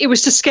apparently it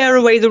was to scare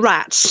away the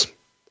rats.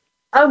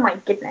 Oh my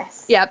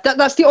goodness. Yeah,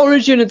 that's the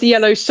origin of the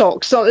yellow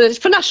socks. So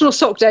for National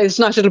Sock Day, there's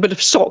a nice little bit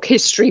of sock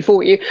history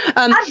for you.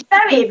 I'm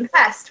very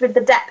impressed with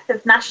the depth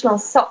of National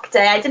Sock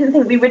Day. I didn't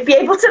think we would be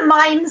able to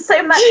mine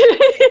so much,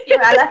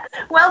 Fiorella.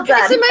 Well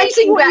done. It's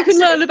amazing what you can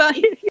learn about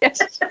you. Yes.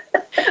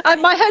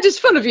 My head is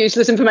full of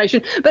useless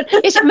information. But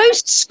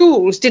most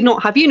schools did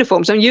not have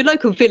uniforms. Your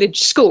local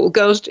village school,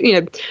 girls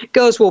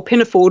wore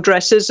pinafore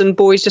dresses and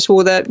boys just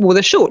wore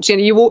their shorts.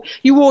 You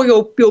wore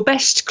your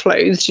best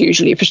clothes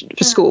usually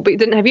for school, but you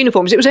didn't have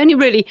uniforms. It was only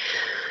really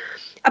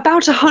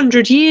about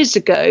 100 years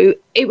ago.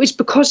 It was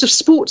because of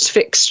sports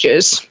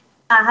fixtures.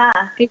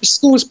 It was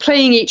schools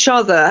playing each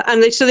other,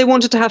 and they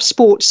wanted to have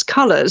sports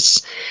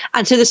colours,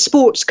 and so the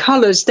sports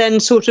colours then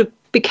sort of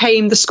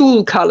became the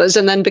school colours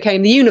and then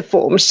became the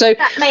uniform. So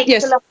that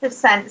makes a lot of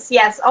sense.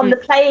 Yes, on the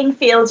playing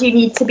field, you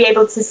need to be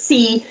able to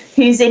see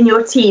who's in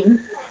your team.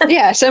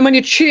 Yes, and when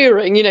you're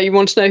cheering, you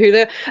want to know who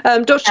they're.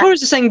 Dr.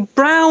 Torres is saying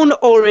brown,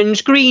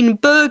 orange, green,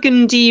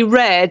 burgundy,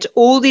 red.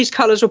 All these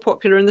colours were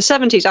popular in the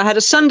 70s. I had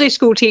a Sunday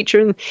school teacher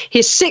in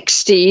his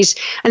 60s,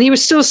 and he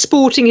was still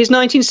sporting his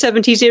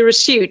 1970s era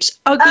suits.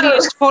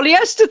 Ugliest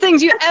polyester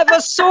things you ever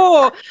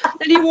saw.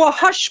 And he wore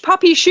hush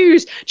puppy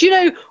shoes. Do you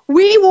know,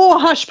 we wore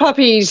hush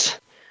puppies.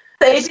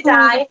 So did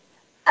I.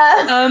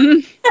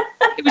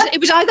 It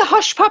was either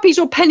hush puppies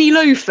or penny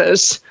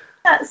loafers.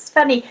 That's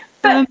funny.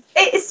 But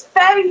it's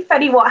very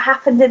funny what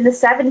happened in the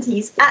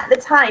 70s. At the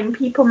time,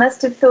 people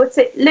must have thought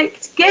it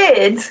looked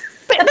good.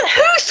 But who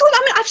thought?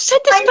 I've said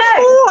this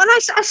before, and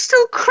I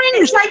still cringe.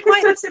 It's like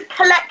a sort of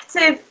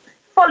collective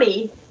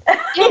folly.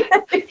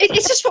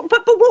 It's just, but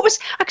what was,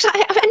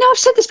 I know I've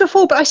said this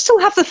before, but I still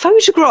have the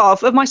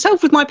photograph of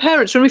myself with my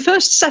parents when we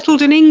first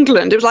settled in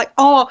England. It was like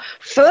our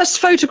first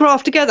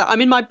photograph together.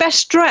 I'm in my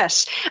best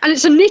dress, and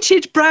it's a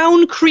knitted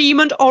brown, cream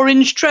and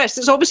orange dress.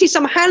 It's obviously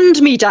some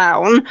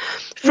hand-me-down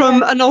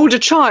from an older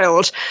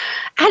child.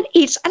 And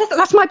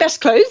that's my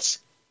best clothes.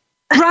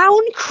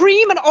 Brown,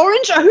 cream and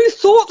orange. Who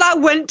thought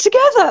that went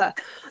together?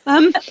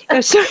 Sorry,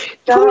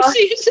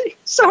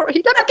 let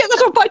me get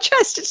that off my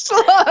chest. It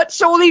still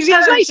hurts all these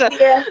years later.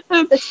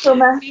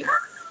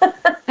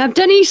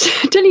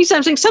 Denise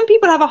saying some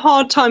people have a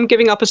hard time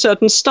giving up a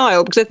certain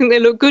style because they think they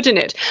look good in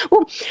it.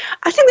 Well,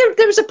 I think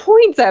there was a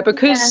point there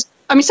because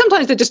I mean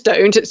sometimes they just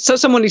don't. So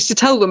someone needs to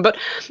tell them. But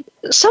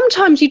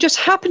sometimes you just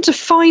happen to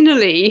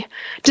finally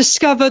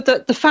discover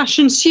that the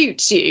fashion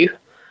suits you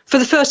for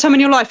the first time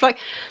in your life. Like,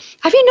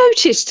 have you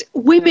noticed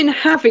women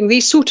having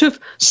these sort of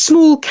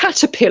small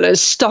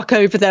caterpillars stuck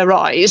over their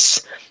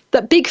eyes?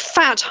 That big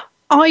fat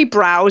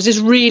eyebrows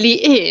is really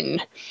in.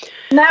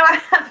 No,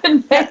 I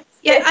haven't.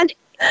 Yeah, and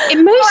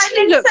it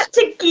mostly looks... I'm in such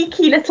a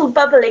geeky little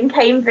bubble in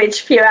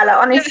Cambridge,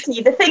 Fiorella,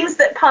 honestly. The things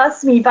that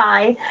pass me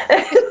by.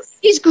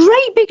 These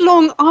great big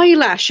long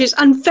eyelashes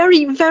and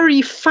very,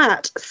 very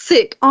fat,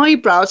 thick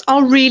eyebrows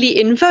are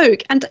really in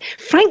vogue. And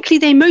frankly,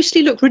 they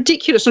mostly look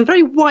ridiculous on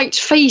very white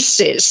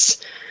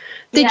faces.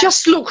 They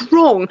just look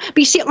wrong. But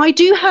you see, I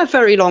do have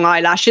very long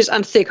eyelashes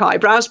and thick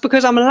eyebrows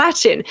because I'm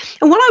Latin.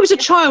 And when I was a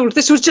child,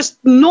 this was just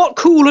not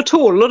cool at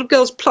all. A lot of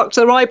girls plucked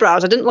their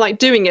eyebrows. I didn't like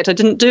doing it. I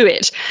didn't do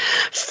it.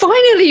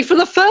 Finally, for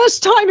the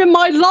first time in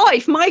my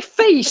life, my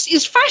face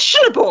is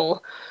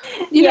fashionable.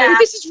 You know,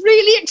 this is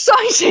really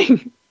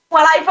exciting.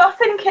 Well, I've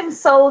often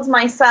consoled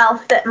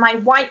myself that my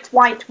white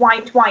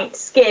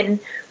skin,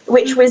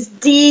 which was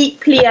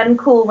deeply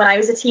uncool when I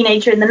was a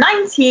teenager in the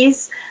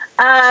 90s,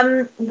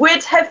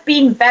 would have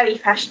been very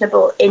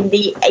fashionable in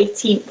the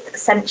 18th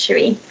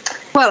century.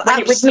 Well,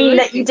 it would mean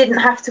that you didn't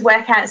have to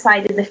work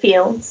outside in the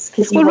fields.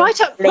 Right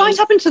up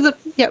into the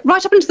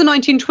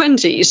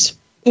 1920s.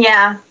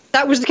 Yeah,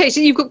 that was the case.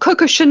 You've got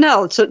Coco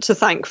Chanel to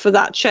thank for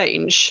that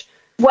change.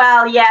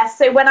 Well, yeah.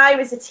 So when I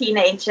was a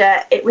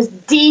teenager, it was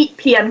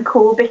deeply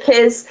uncool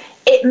because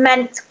it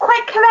meant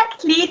quite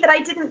correctly that I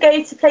didn't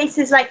go to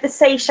places like the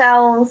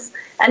Seychelles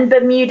and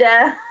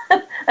Bermuda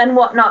and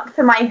whatnot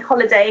for my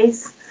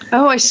holidays.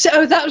 Oh, I see.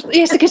 Oh, that was,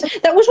 yes, because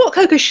that was what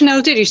Coco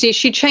Chanel did. You see,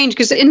 she changed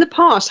because in the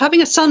past, having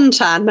a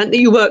suntan meant that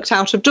you worked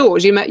out of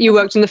doors. You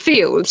worked in the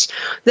fields.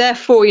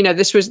 Therefore, you know,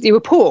 you were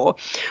poor.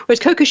 Whereas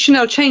Coco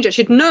Chanel changed it.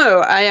 She'd no,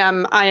 I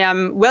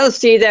am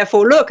wealthy.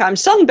 Therefore, look, I'm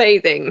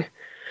sunbathing.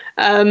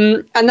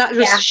 And that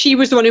was she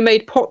was the one who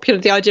made popular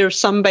the idea of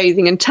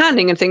sunbathing and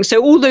tanning and things.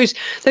 So all those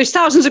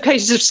thousands of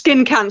cases of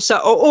skin cancer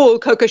are all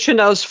Coco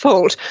Chanel's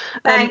fault.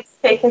 Thanks,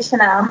 Coco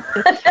Chanel.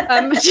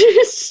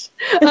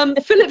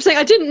 Philip saying,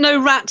 I didn't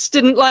know rats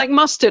didn't like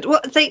mustard.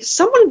 Well,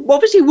 someone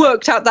obviously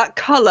worked out that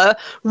colour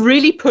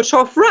really put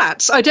off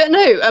rats. I don't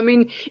know. I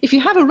mean, if you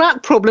have a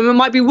rat problem, it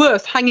might be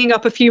worth hanging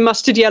up a few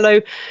mustard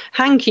yellow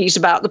hankies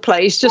about the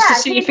place just to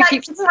see if it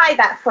keeps... to try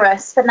that for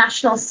us for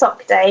National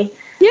Sock Day.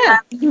 Yeah.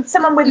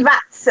 Someone with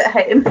rats at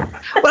home.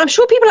 Well, I'm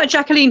sure people like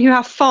Jacqueline who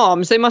have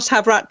farms, they must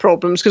have rat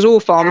problems because all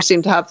farms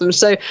seem to have them.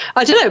 So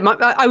I don't know.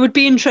 I would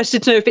be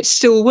interested to know if it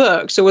still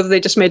works or whether they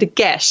just made a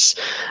guess.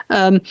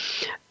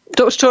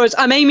 Dr. Torres,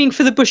 I'm aiming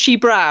for the bushy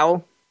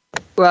brow.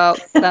 Well,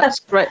 that's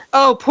great.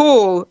 Oh,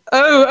 Paul.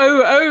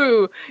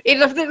 Oh.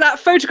 That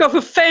photograph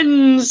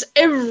offends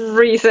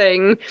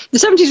everything. The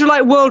 70s were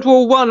like World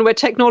War I, where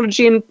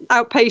technology and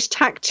outpaced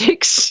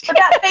tactics.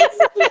 That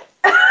basically...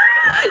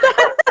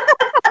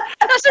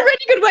 That's a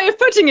really good way of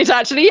putting it,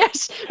 actually,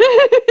 yes.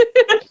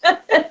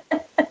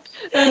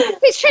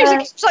 It's true.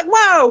 It's like,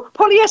 wow,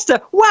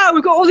 polyester. Wow,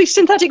 we've got all these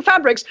synthetic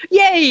fabrics.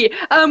 Yay.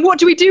 What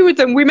do we do with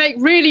them? We make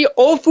really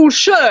awful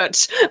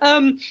shirts.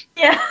 You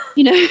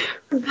know.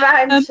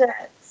 Brown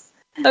shirts.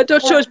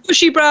 Dr.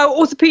 bushy brow,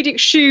 orthopedic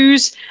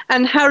shoes,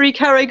 and Harry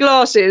Carey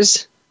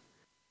glasses.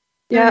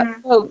 Yeah.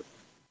 Well,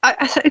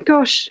 I think,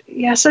 gosh,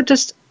 yes,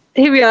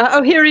 here we are.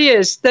 Oh, here he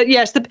is.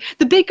 Yes,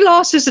 the big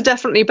glasses are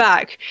definitely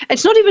back.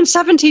 It's not even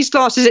 70s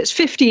glasses, it's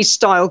 50s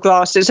style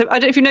glasses. I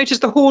don't know if you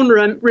noticed the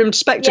horn-rimmed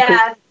spectacles.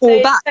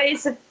 Yeah,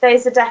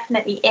 those are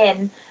definitely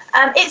in.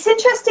 It's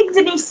interesting,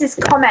 Denise's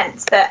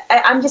comment, that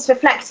I'm just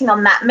reflecting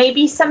on that.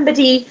 Maybe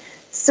somebody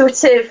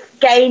sort of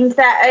gained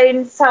their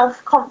own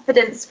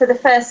self-confidence for the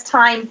first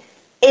time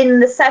in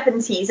the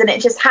 70s, and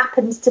it just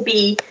happened to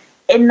be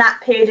in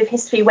that period of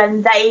history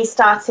when they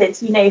started,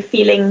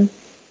 feeling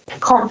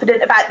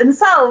confident about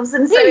themselves,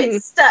 and so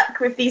it's stuck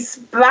with these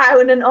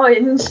brown and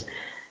orange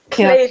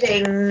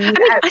clothing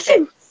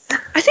outfits.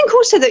 I think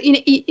also that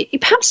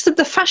perhaps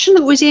the fashion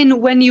that was in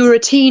when you were a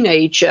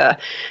teenager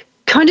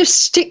kind of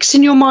sticks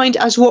in your mind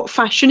as what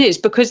fashion is,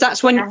 because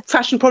that's when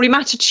fashion probably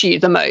mattered to you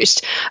the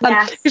most.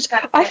 Because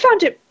I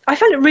found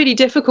it really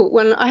difficult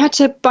when I had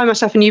to buy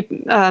myself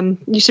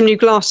some new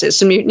glasses,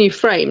 some new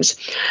frames,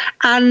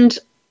 and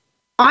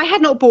I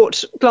had not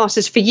bought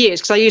glasses for years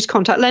because I used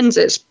contact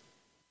lenses.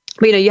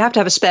 You know, you have to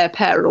have a spare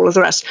pair and all of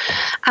the rest.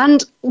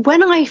 And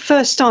when I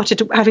first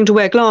started having to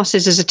wear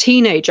glasses as a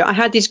teenager, I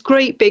had these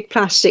great big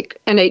plastic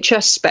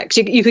NHS specs.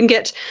 You can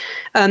get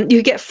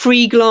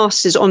free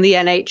glasses on the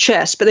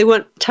NHS, but they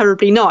weren't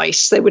terribly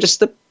nice. They were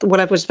just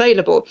whatever was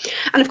available.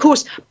 And of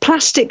course,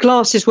 plastic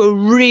glasses were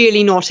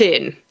really not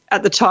in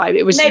at the time.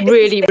 It was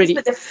really those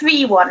were the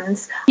free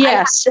ones.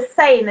 Yes. I had the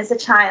same as a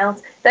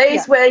child.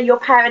 Those were your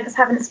parents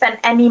haven't spent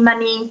any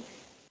money.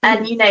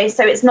 And, you know,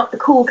 so it's not the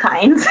cool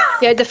kind.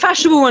 Yeah, the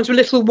fashionable ones were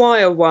little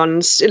wire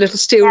ones, little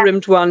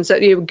steel-rimmed ones that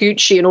were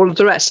Gucci and all of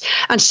the rest.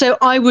 And so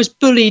I was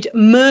bullied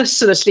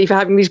mercilessly for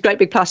having these great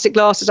big plastic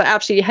glasses. I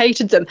absolutely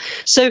hated them.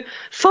 So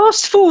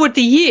fast forward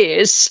the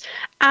years,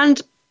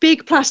 and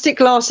big plastic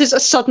glasses are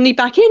suddenly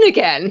back in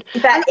again.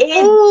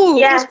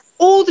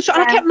 All the time.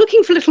 And I kept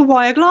looking for little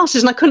wire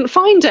glasses and I couldn't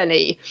find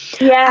any.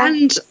 Yeah.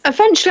 And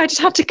eventually I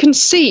just had to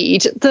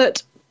concede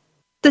that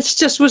this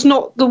just was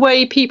not the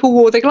way people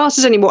wore their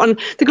glasses anymore. And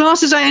the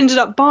glasses I ended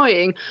up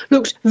buying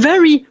looked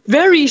very,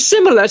 very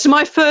similar to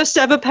my first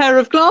ever pair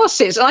of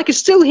glasses. And I could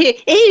still hear,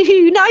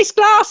 ew, nice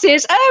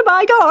glasses. Oh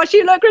my gosh,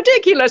 you look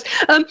ridiculous.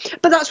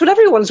 But that's what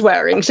everyone's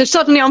wearing. So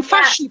suddenly I'm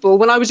fashionable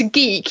when I was a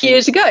geek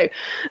years ago.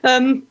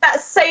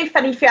 That's so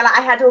funny, Fiorella. I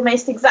had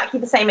almost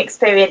exactly the same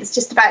experience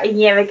just about a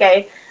year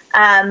ago.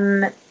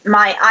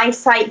 My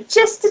eyesight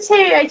just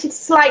deteriorated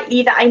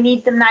slightly that I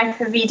need them now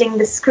for reading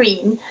the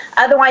screen.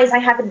 Otherwise, I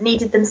haven't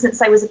needed them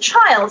since I was a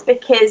child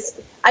because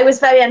I was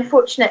very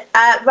fortunate.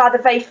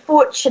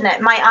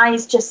 My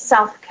eyes just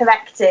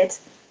self-corrected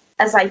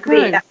as I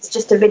grew. Right. That was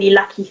just a really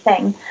lucky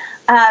thing.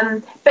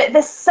 But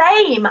the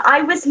same,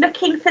 I was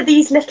looking for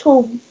these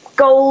little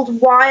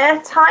gold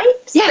wire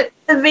types. Yeah.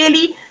 The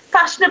really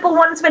fashionable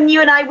ones when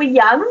you and I were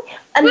young.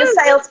 And the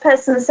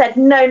salesperson said,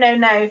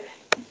 no.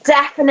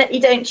 Definitely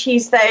don't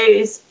choose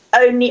those.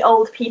 Only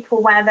old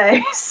people wear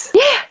those.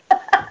 Yeah,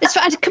 it's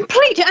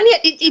completely, and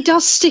yet it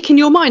does stick in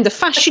your mind. The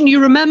fashion you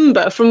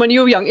remember from when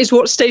you were young is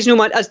what stays in your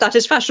mind as that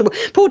is fashionable.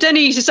 Poor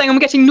Denise is saying, I'm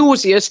getting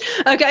nauseous.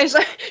 Okay, so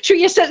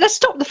let's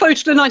stop the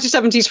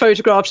 1970s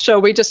photographs, shall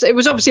we? It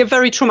was obviously a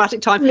very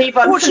traumatic time. Move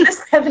on to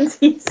the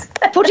 70s.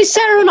 Fortunately,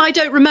 Sarah and I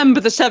don't remember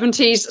the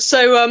 70s,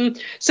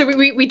 so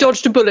we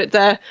dodged a bullet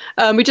there.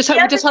 We just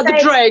had the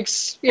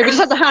dregs. Yeah, we just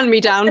had the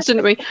hand-me-downs,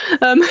 didn't we?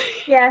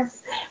 Yes.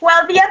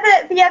 Well, the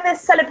other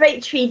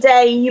celebratory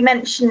day you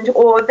mentioned,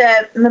 or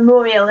the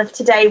memorial of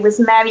today, was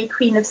Mary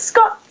Queen of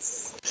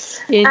Scots.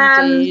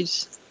 Indeed.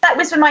 That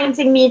was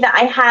reminding me that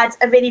I had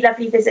a really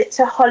lovely visit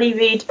to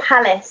Holyrood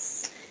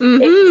Palace.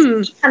 Mm-hmm. It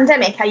was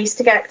pandemic. I used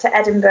to go up to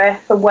Edinburgh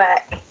for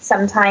work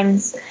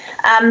sometimes.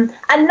 And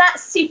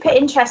that's super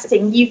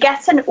interesting. You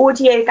get an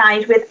audio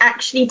guide with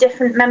actually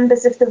different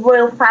members of the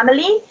royal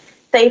family.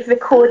 They've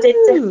recorded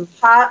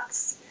different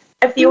parts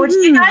of the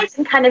audio guide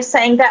and kind of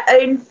saying their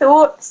own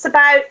thoughts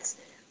about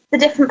the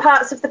different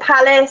parts of the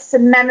palace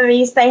and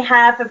memories they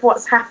have of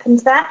what's happened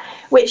there,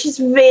 which is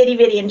really,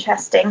 really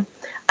interesting.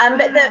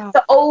 But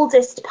the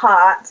oldest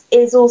part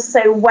is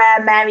also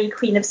where Mary,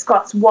 Queen of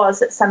Scots,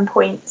 was at some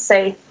point.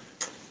 So,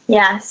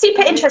 yeah,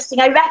 super interesting.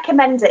 I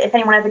recommend it if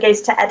anyone ever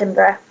goes to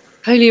Edinburgh.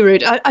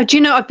 Holyrood. Do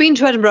you know, I've been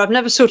to Edinburgh. I've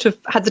never sort of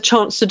had the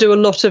chance to do a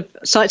lot of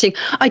sightseeing.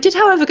 I did,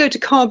 however, go to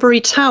Carbery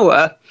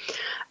Tower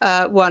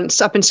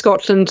once up in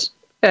Scotland,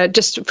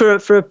 just for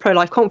a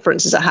pro-life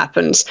conference, as it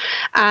happens.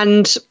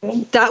 And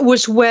that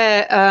was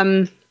where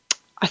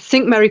I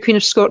think Mary Queen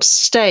of Scots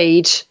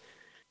stayed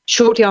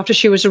shortly after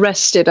she was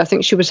arrested. I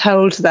think she was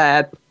held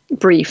there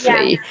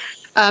briefly. Yeah.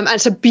 And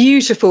it's a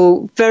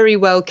beautiful, very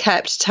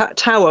well-kept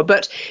tower,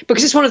 but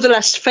because it's one of the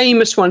less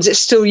famous ones, it's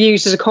still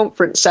used as a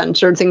conference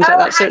centre and things like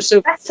that.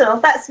 So special.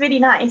 That's really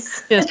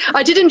nice. Yes,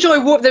 I did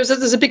enjoy there's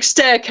a big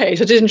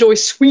staircase. I did enjoy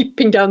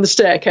sweeping down the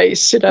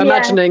staircase,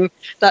 imagining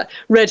that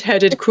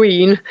red-headed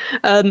queen.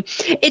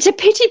 It's a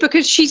pity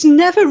because she's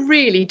never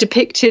really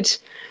depicted.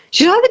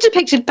 She's either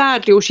depicted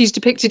badly or she's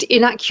depicted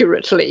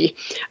inaccurately.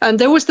 And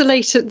there was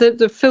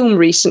the film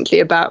recently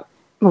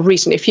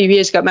a few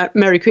years ago, about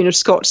Mary Queen of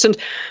Scots, and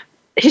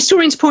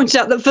historians pointed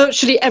out that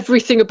virtually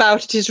everything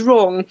about it is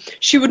wrong.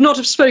 She would not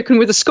have spoken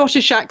with a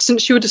Scottish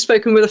accent. She would have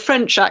spoken with a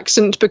French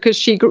accent because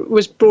she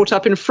was brought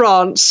up in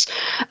France.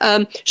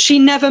 She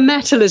never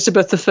met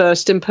Elizabeth I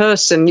in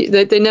person.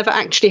 They never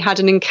actually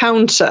had an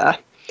encounter,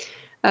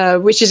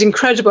 which is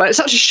incredible. It's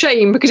such a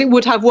shame because it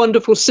would have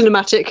wonderful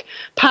cinematic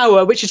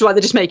power, which is why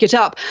they just make it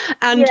up.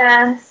 And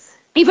yes.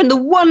 Even the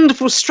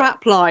wonderful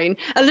strapline,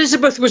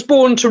 Elizabeth was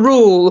born to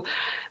rule,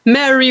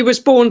 Mary was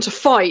born to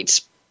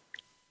fight,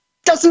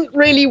 doesn't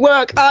really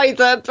work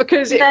either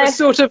because it was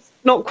sort of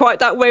not quite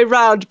that way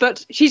round,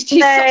 but she's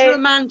such a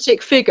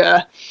romantic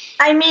figure.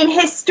 I mean,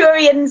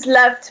 historians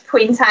love to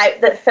point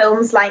out that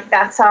films like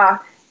that are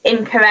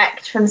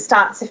incorrect from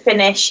start to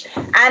finish,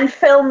 and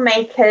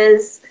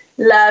filmmakers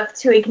love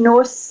to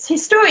ignore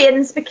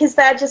historians because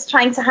they're just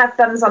trying to have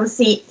bums on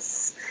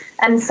seats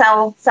and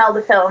sell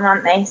the film,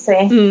 aren't they?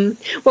 So,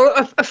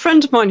 well, a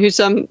friend of mine who's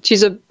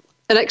she's an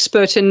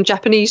expert in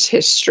Japanese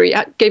history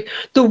gave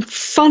the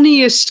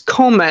funniest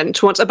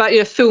comment once about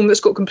a film that's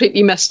got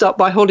completely messed up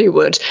by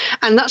Hollywood,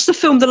 and that's the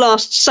film The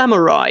Last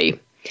Samurai.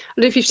 don't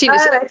know if you've seen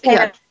this. Okay.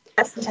 Yeah.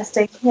 That's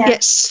interesting. Yeah,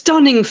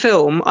 stunning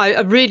film. I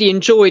really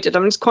enjoyed it. I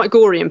mean, it's quite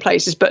gory in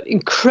places, but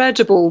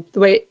incredible the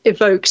way it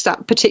evokes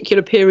that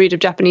particular period of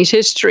Japanese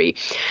history.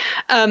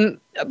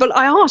 But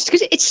I asked,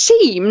 because it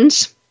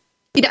seemed,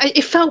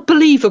 it felt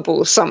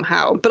believable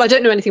somehow, but I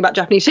don't know anything about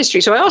Japanese history.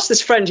 So I asked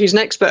this friend who's an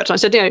expert, and I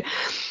said,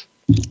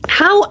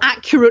 how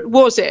accurate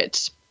was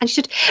it? And she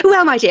said,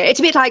 well, my dear, it's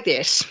a bit like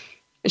this.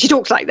 And she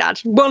talks like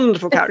that.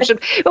 Wonderful character.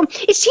 Well,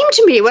 it seemed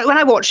to me when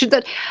I watched it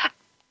that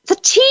the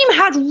team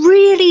had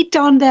really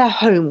done their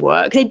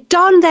homework. They'd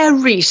done their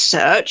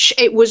research.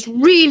 It was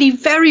really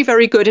very,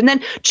 very good. And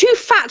then 2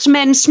 fat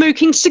men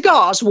smoking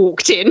cigars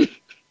walked in.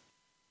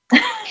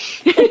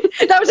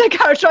 That was their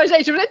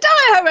characterisation. They'd done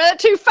their homework.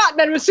 2 fat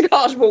men with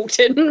cigars walked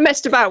in and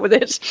messed about with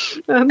it.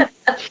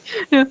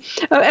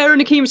 Erin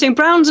Akeem was saying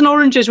browns and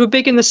oranges were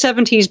big in the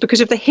 70s because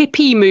of the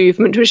hippie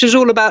movement, which was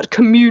all about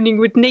communing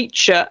with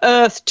nature.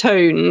 Earth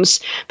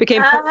tones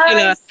became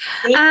popular.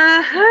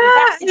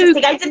 That's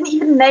interesting. I didn't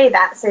even know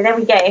that. So there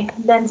we go.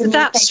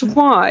 That's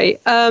why.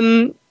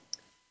 Erin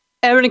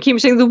Akeem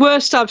was saying the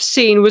worst I've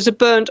seen was a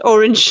burnt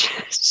orange.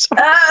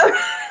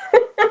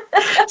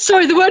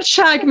 Sorry, the word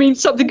shag means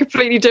something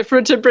completely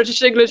different in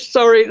British English.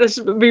 Sorry, this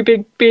is me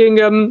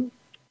being I know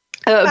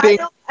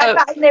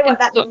what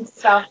that means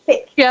as well.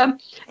 Thick. Yeah,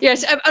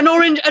 yes,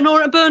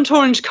 a burnt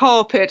orange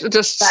carpet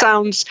just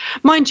sounds.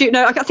 Mind you,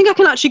 no, I think I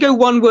can actually go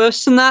one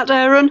worse than that,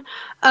 Erin.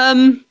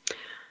 In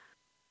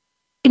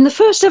the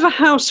first ever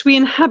house we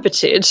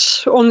inhabited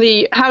on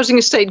the housing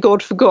estate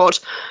God forgot,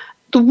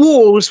 the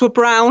walls were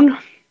brown.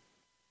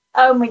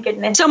 Oh my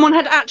goodness! Someone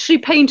had actually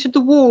painted the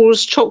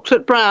walls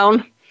chocolate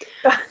brown.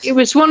 It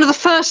was one of the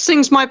first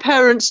things my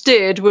parents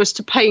did was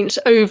to paint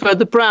over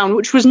the brown,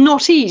 which was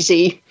not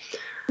easy.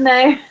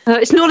 No.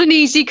 It's not an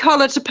easy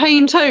colour to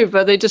paint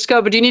over, they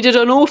discovered. You needed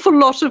an awful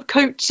lot of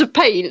coats of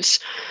paint.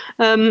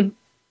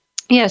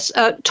 Yes,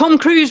 Tom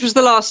Cruise was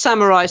the last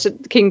samurai,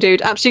 said King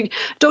Dude. Absolutely.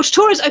 Dr.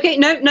 Torres, okay,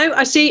 no,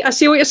 I see what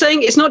you're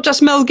saying. It's not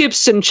just Mel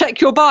Gibson. Check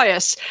your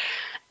bias.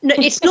 No,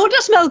 it's not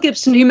just Mel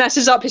Gibson who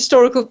messes up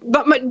historical.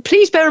 But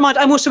please bear in mind,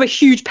 I'm also a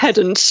huge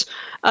pedant.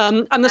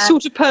 I'm the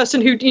sort of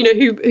person who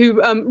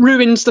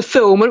ruins the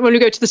film when we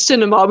go to the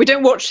cinema. We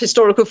don't watch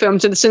historical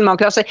films in the cinema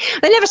because I say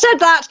they never said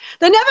that.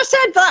 They never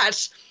said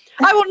that.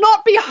 I will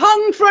not be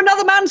hung for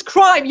another man's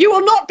crime. You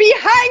will not be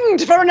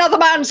hanged for another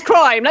man's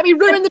crime. Let me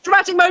ruin the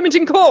dramatic moment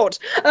in court.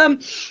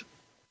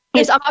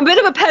 Yes, I'm a bit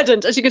of a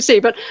pedant, as you can see,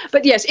 but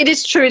yes, it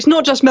is true. It's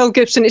not just Mel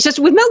Gibson. It's just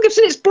with Mel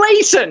Gibson, it's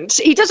blatant.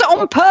 He does it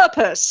on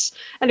purpose.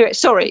 Anyway,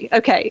 sorry.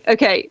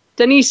 Okay.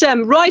 Denise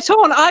M, right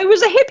on. I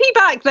was a hippie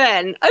back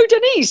then. Oh,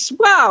 Denise,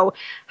 wow.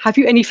 Have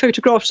you any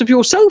photographs of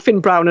yourself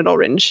in brown and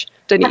orange?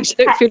 Denise,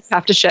 don't feel you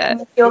have to share.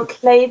 Your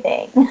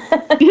clothing.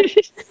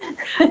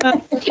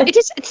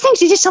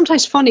 It is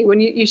sometimes funny when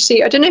you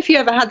see, I don't know if you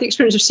ever had the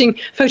experience of seeing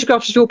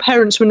photographs of your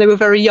parents when they were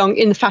very young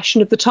in the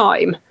fashion of the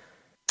time.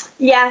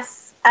 Yes.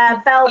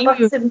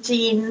 Bell-bottom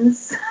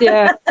jeans.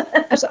 Yeah.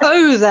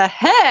 The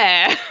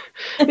hair.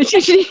 It's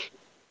usually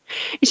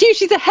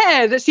the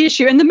hair that's the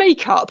issue, and the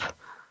makeup.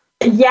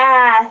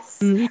 Yes.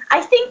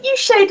 I think you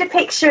showed a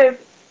picture of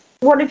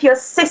one of your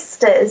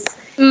sisters,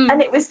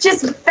 and it was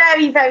just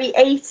very, very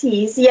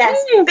 80s.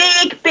 Yes,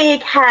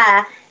 big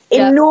hair,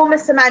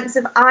 enormous amounts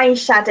of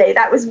eyeshadow.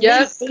 That was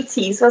really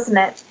 80s, wasn't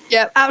it?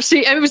 Yeah,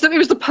 absolutely. It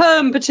was the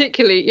perm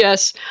particularly.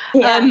 Yes.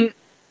 Yeah.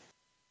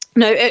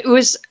 No, it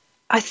was.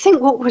 I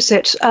think, what was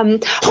it? I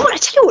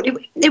tell you what,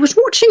 it was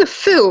watching a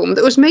film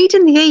that was made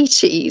in the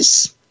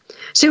 80s.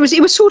 So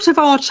it was sort of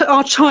our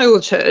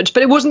childhood,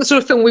 but it wasn't the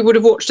sort of film we would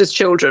have watched as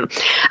children.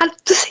 And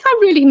the thing I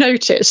really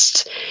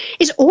noticed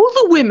is all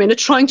the women are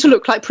trying to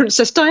look like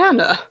Princess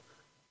Diana.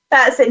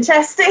 That's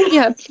interesting.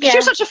 Yeah. She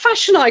was such a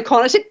fashion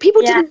icon. I think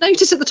people didn't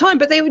notice at the time,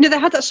 but they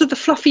had that sort of the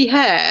fluffy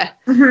hair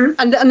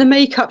and the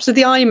makeup, so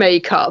the eye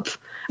makeup.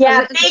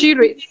 Yeah, and the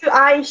jewellery.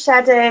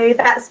 Eyeshadow.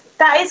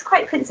 That is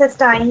quite Princess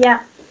Diana.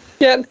 Yeah.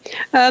 Yeah.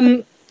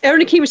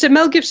 Erin Akeem said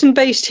Mel Gibson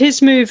based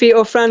his movie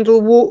off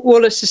Randall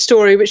Wallace's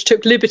story, which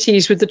took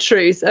liberties with the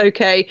truth.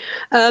 Okay.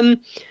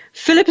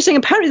 Philip is saying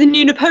apparently the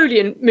new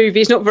Napoleon movie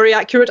is not very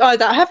accurate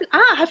either.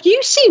 Have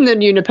you seen the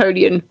new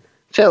Napoleon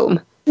film?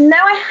 No,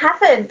 I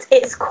haven't.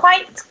 It's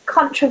quite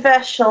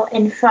controversial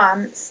in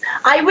France.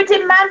 I would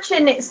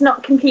imagine it's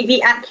not completely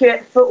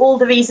accurate for all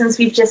the reasons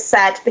we've just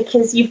said,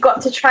 because you've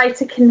got to try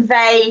to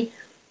convey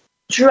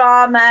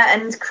drama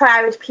and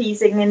crowd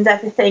pleasing and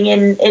everything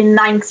in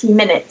 90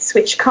 minutes,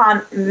 which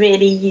can't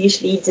really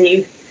usually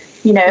do,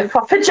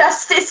 proper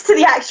justice to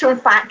the actual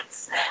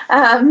facts.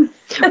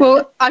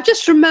 Well, I've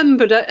just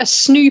remembered a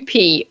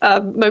Snoopy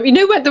moment. You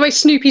know the way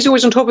Snoopy's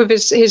always on top of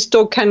his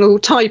dog kennel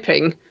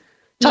typing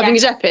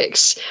his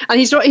epics, and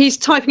he's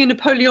typing a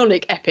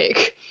Napoleonic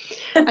epic,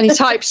 and he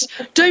types,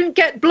 "Don't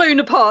get blown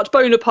apart,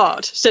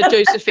 Bonaparte," said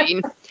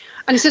Josephine.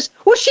 And he says,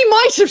 well, she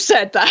might have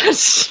said that.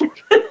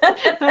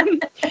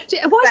 Why is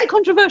it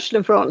controversial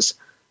in France?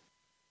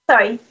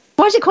 Sorry?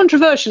 Why is it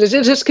controversial? Is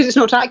it just because it's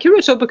not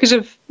accurate, or because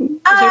of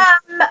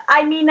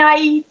I mean,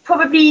 I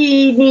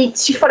probably need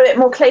to follow it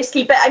more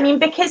closely, but I mean,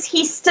 because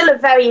he's still a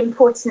very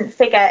important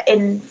figure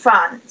in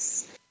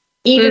France,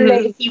 even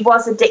though he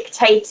was a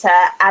dictator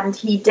and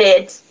he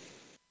did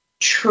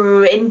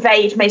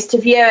invade most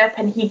of Europe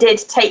and he did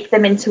take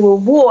them into a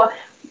war,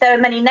 there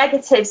are many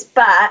negatives,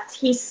 but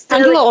he's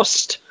still... And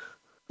lost.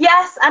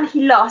 Yes, and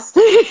he lost.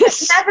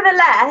 But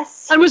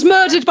nevertheless... And was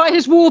murdered by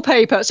his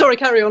wallpaper. Sorry,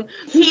 carry on.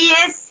 He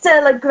is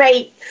still a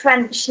great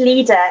French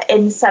leader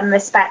in some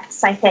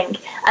respects, I think.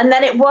 And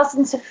then it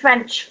wasn't a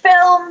French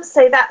film,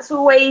 so that's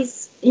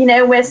always,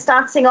 we're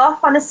starting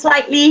off on a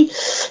slightly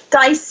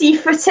dicey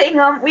footing,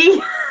 aren't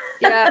we?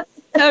 Yeah,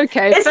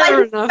 okay, it's fair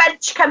like enough. A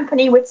French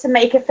company were to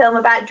make a film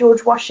about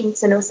George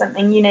Washington or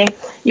something,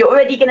 You're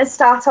already going to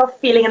start off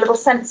feeling a little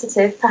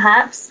sensitive,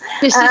 perhaps.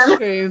 This is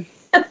true.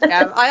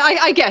 Yeah,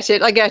 I get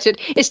it.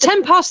 It's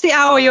 10 past the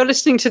hour. You're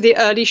listening to The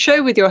Early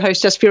Show with your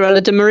hostess,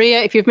 Fiorella de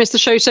Maria. If you've missed the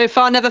show so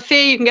far, never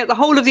fear. You can get the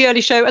whole of The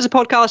Early Show as a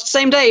podcast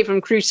same day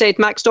from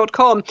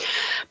crusademax.com.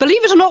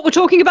 Believe it or not, we're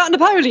talking about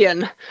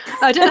Napoleon.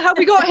 I don't know how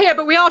we got here,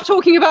 but we are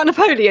talking about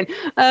Napoleon.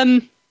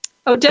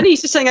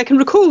 Denise is saying, I can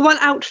recall one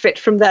outfit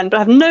from then, but I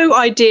have no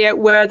idea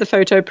where the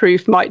photo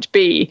proof might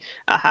be.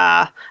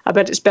 Aha, I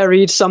bet it's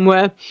buried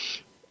somewhere.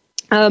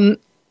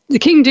 The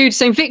King Dude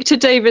saying, Victor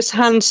Davis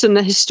Hanson,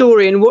 the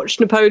historian,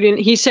 watched Napoleon.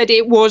 He said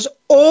it was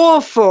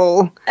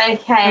awful.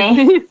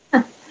 Okay.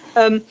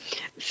 Philip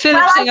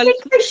I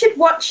think we should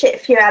watch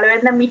it, Fiorella,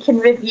 and then we can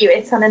review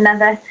it on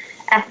another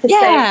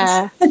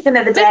episode,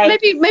 another day.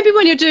 Maybe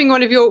when you're doing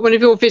one of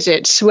your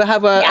visits, we'll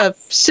have a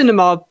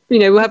cinema.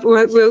 We'll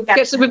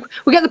get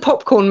the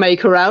popcorn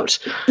maker out.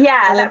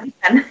 Yeah, that'd be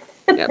fun.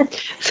 Yeah.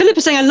 Philip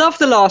is saying, I love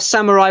The Last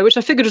Samurai, which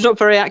I figured was not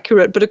very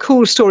accurate, but a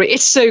cool story.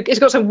 It's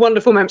got some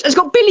wonderful moments. It's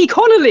got Billy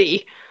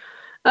Connolly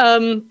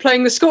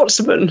playing the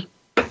Scotsman.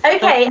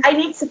 Okay, I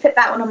need to put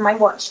that one on my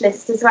watch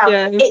list as well.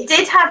 Yeah. It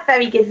did have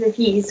very good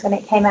reviews when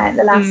it came out,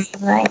 The Last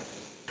Samurai.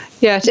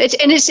 Yeah,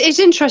 it's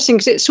interesting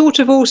because it sort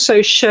of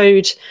also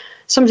showed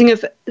something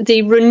of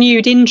the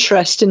renewed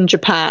interest in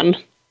Japan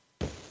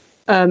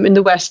in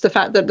the West, the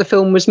fact that the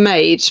film was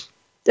made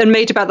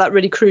about that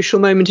really crucial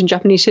moment in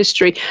Japanese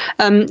history.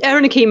 Erin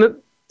Akima,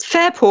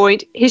 fair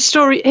point.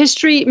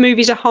 History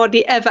movies are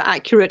hardly ever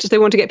accurate if they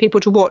want to get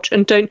people to watch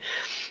and don't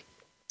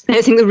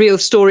think the real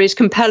story is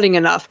compelling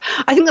enough.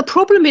 I think the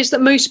problem is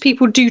that most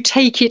people do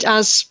take it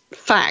as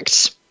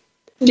fact.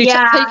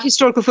 Take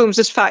historical films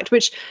as fact,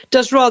 which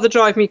does rather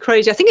drive me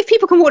crazy. I think if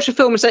people can watch a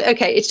film and say,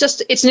 okay,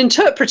 it's an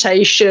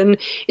interpretation,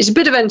 it's a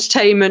bit of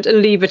entertainment,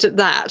 and leave it at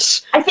that.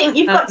 I think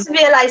you've got to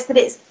realise that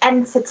it's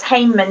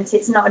entertainment,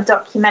 it's not a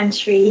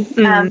documentary.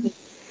 I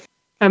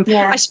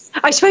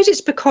suppose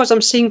it's because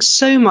I'm seeing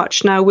so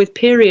much now with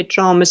period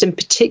dramas in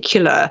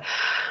particular,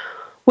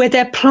 where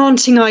they're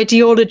planting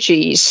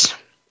ideologies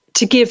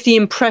to give the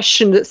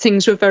impression that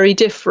things were very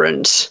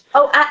different.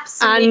 Oh,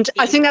 absolutely. And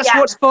I think that's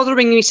what's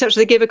bothering me, such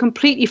that they give a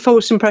completely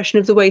false impression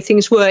of the way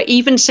things were,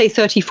 even say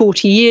 30,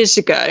 40 years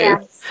ago.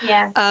 Yes,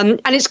 yeah.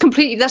 And it's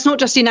completely, that's not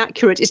just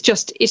inaccurate, it's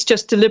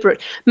just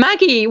deliberate.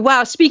 Maggie,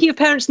 wow, speaking of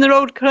parents in their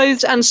old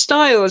clothes and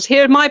styles,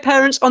 here are my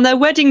parents on their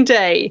wedding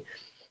day.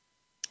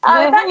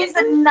 Oh, that is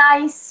a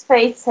nice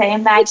photo,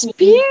 Maggie. It's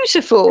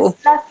beautiful.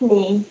 It's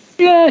lovely.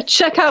 Yeah,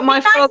 check out my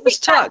father's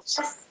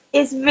tux.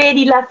 Is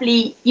really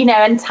lovely,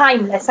 and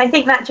timeless. I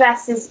think that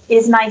dress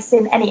is nice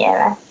in any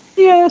era.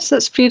 Yes,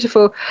 that's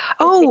beautiful.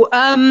 Oh,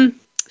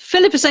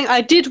 Philip is saying,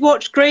 I did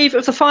watch Grave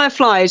of the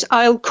Fireflies.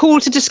 I'll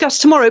call to discuss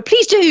tomorrow.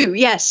 Please do,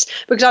 yes,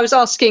 because I was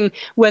asking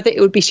whether it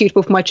would be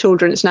suitable for my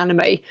children. It's an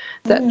anime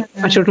that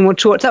my children want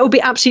to watch. That would be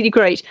absolutely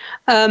great.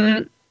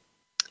 Brian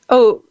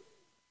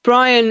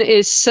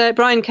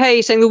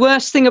Kay saying the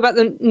worst thing about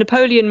the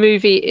Napoleon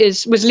movie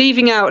was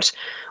leaving out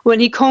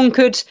when he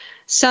conquered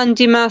San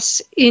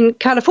Dimas in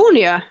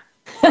California.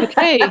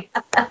 Okay.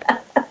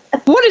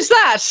 What is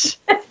that?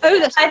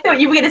 Oh, I thought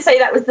you were going to say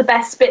that was the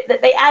best bit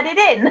that they added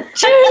in.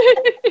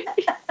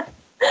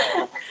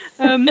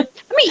 I mean,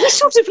 he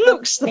sort of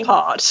looks the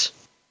part,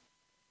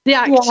 the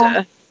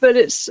actor, but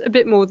it's a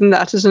bit more than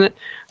that, isn't it?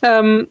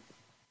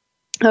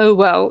 Oh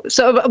well.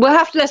 So we'll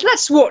have to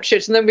let's watch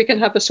it, and then we can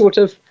have a sort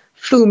of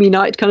filmy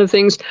night kind of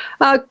things.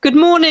 Good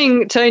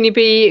morning, Tony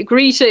B.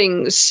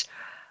 Greetings.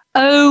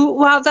 Oh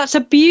wow, that's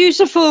a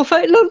beautiful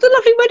photo. The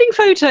lovely wedding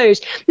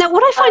photos. Now,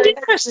 what I find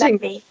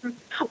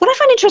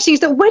interesting is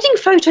that wedding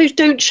photos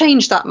don't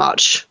change that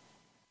much.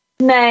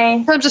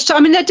 No. I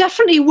mean, there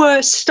definitely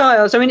were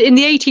styles. I mean, in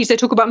the 80s, they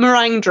talk about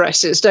meringue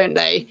dresses, don't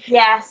they?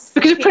 Yes.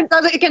 Because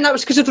that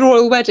was because of the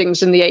royal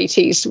weddings in the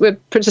 80s with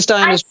Princess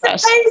Diana's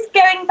dress. I suppose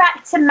going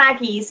back to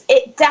Maggie's,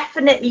 it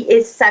definitely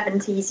is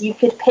 70s. You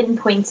could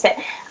pinpoint it.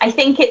 I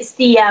think it's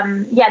the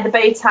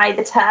bow tie,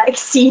 the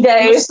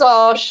tuxedo,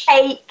 moustache,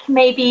 cake,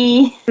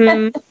 maybe.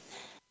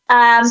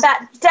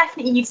 That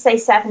definitely you'd say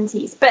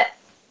 70s. But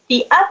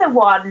the other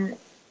one,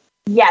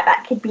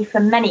 that could be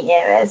from many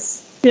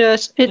eras.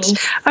 Yes,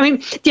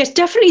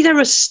 definitely there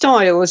are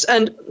styles,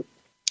 and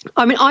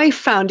I mean, I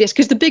found, yes,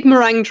 because the big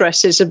meringue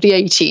dresses of the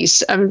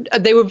 80s,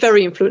 they were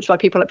very influenced by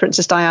people like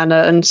Princess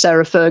Diana and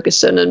Sarah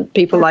Ferguson and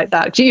people like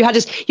that. You had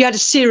a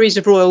series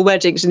of royal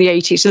weddings in the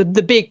 80s, so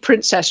the big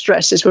princess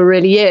dresses were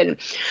really in.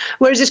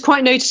 Whereas it's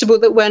quite noticeable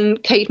that when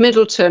Kate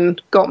Middleton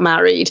got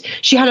married,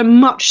 she had a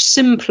much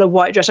simpler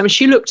white dress. I mean,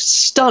 she looked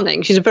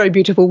stunning. She's a very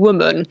beautiful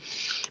woman,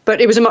 but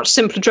it was a much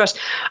simpler dress.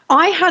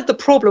 I had the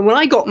problem when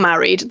I got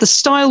married, the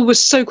style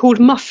was so-called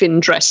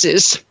muffin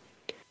dresses.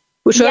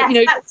 Which yes,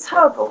 that was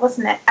horrible,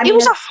 wasn't it? It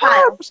was a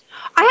horrible.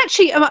 I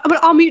actually,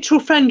 our mutual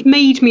friend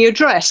made me a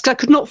dress because I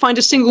could not find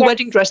a single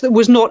wedding dress that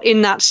was not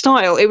in that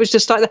style. It was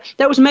just like that.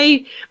 That was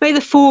May the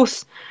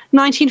 4th,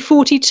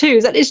 1942.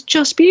 That is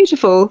just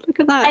beautiful. Look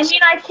at that. I mean,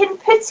 I can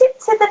put it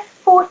to the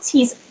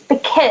 40s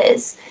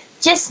because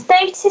just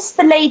notice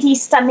the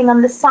ladies standing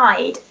on the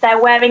side. They're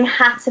wearing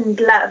hat and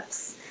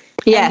gloves.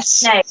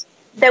 Yes. And,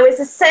 there was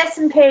a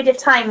certain period of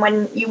time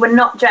when you were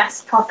not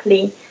dressed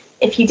properly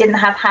if you didn't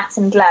have hat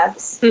and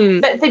gloves.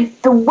 But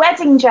the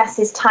wedding dress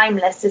is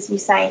timeless, as you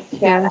say.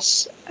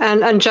 Yes.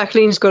 And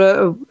Jacqueline's got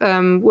a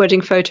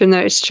wedding photo in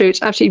there. It's true.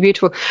 It's absolutely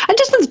beautiful. And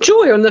just the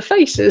joy on the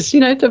faces,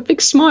 the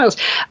big smiles.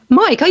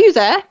 Mike, are you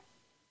there?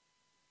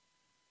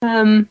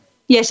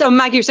 Yes. Oh,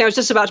 Maggie was saying, I was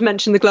just about to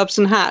mention the gloves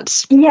and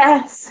hats.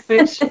 Yes.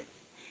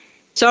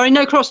 Sorry,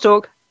 no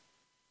crosstalk.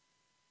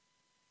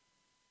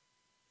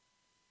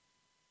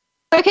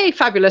 Okay,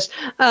 fabulous.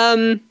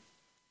 And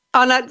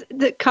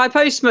Kai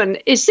Postman,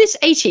 is this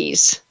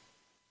 80s?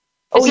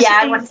 Oh, yeah,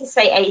 I want to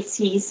say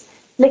 80s.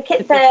 Look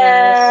at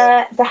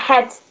the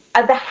head,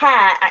 the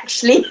hair,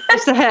 actually.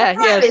 It's the hair,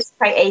 the hair yes. is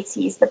quite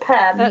 80s, the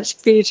perm. That's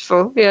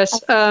beautiful,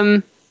 yes.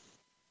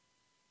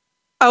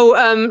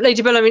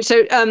 Lady Bellamy,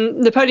 so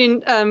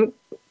Napoleon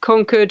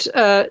conquered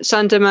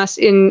Saint-Damas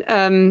in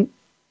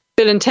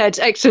Bill and Ted's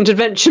Excellent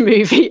Adventure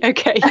movie.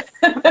 Okay.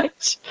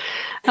 Right.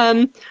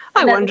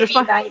 I wonder if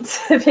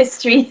of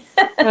history.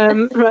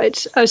 Right.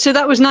 So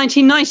that was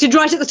 1990,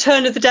 right at the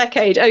turn of the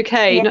decade.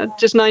 Okay, not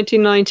just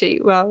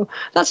 1990. Well,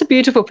 that's a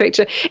beautiful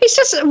picture. It's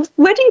just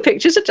wedding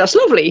pictures are just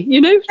lovely,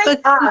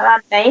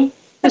 Aren't they?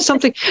 There's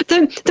something.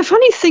 The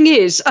funny thing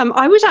is,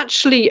 I was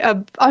actually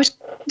I was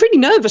really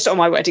nervous on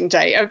my wedding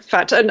day. In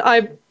fact, and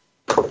I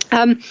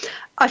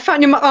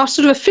found our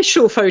sort of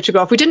official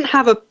photograph. We didn't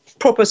have a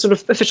proper sort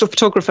of official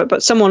photographer,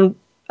 but someone.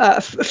 A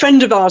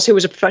friend of ours who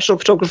was a professional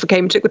photographer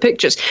came and took the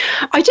pictures.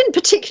 I didn't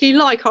particularly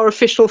like our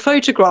official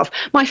photograph.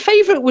 My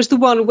favourite was the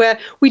one where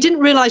we didn't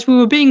realise we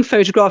were being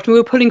photographed and we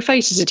were pulling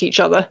faces at each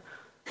other.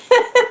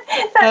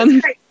 That's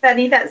quite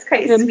funny. That's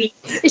quite sweet.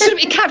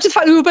 It captured the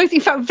fact that we were both,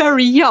 in fact,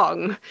 very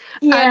young.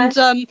 Yeah.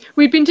 And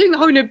we'd been doing the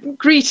whole,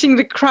 greeting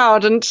the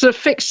crowd and sort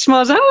of fixed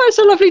smiles. Oh, it's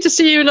so lovely to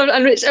see you.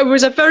 And it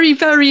was a very,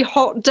 very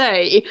hot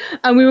day.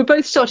 And we were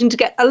both starting to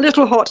get a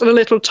little hot and a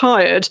little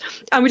tired.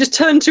 And we just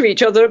turned to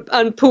each other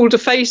and pulled a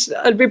face.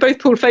 And we both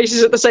pulled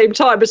faces at the same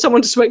time. But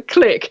someone just went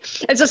click.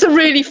 It's just a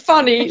really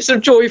funny, sort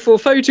of joyful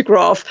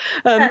photograph.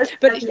 But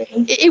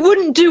it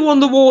wouldn't do on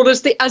the wall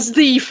as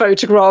the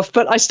photograph.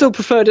 But I still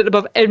preferred it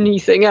above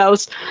anything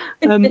else.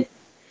 All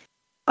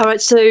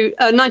right, so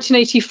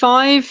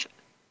 1985,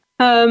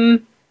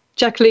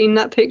 Jacqueline,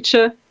 that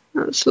picture,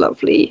 that's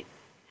lovely.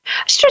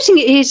 Interesting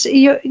is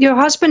your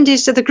husband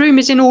the groom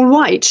is in all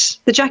white.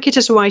 The jacket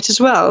is white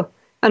as well,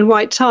 and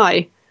white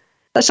tie.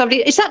 That's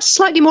lovely. Is that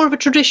slightly more of a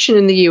tradition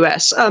in the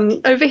US?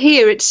 Over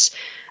here, it's.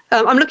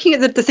 I'm looking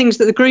at the things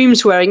that the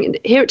groom's wearing.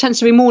 Here, it tends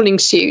to be morning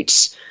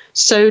suits,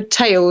 so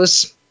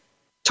tails,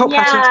 top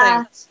hat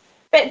and tails.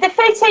 But the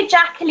photo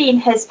Jacqueline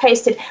has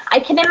posted, I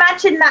can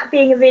imagine that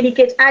being a really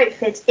good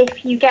outfit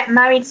if you get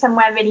married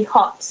somewhere really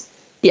hot.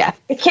 Yeah.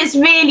 Because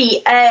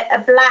really,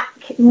 a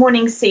black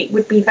morning suit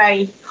would be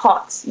very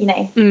hot,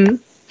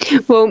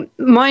 Well,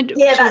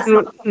 that's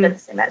not a problem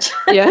so much.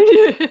 Yeah.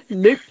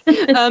 Nope.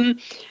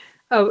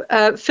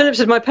 Philip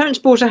said, my parents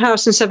bought a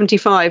house in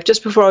 75,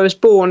 just before I was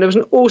born. There was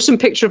an awesome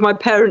picture of my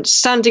parents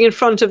standing in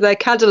front of their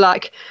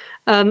Cadillac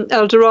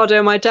Eldorado,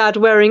 and my dad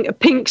wearing a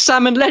pink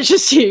salmon leisure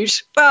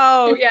suit.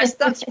 Oh, yes,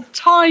 that's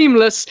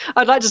timeless,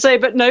 I'd like to say,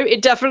 but no,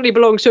 it definitely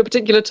belongs to a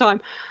particular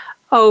time.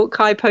 Oh,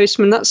 Kai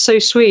Postman, that's so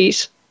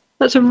sweet.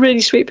 That's a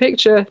really sweet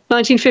picture.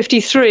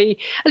 1953.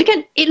 And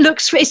again,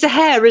 it's the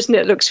hair, isn't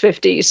it? It looks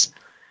 50s.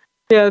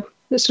 Yeah,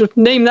 let's sort of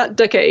name that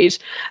decade.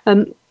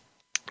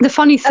 The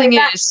funny thing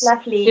is,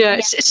 lovely. Yeah,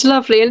 it's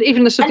lovely, and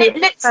even the sort of. And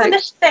it looks a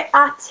little bit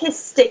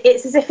artistic.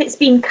 It's as if it's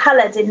been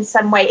coloured in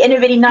some way, in a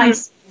really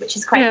nice, which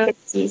is quite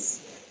 50s.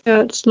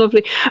 Yeah, it's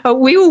lovely.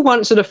 We all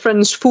once at a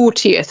friend's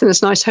 40th in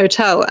this nice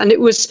hotel, and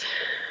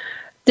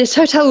this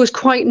hotel was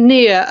quite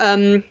near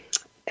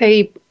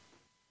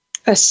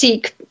a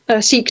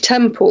Sikh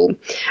temple,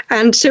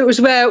 and so it was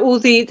where all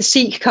the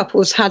Sikh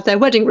couples had their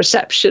wedding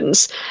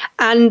receptions.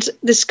 And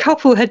this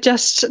couple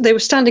they were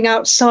standing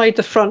outside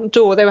the front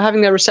door. They were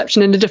having their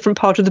reception in a different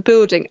part of the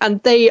building,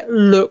 and they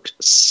looked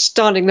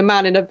stunning. The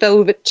man in a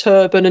velvet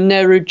turban and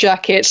Nehru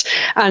jacket,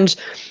 and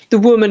the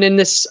woman in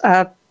this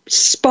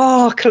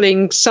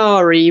sparkling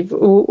sari,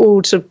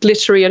 all sort of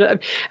glittery, and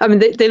I mean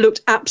they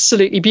looked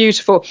absolutely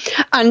beautiful.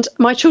 And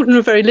my children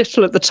were very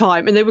little at the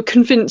time, and they were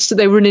convinced that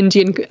they were an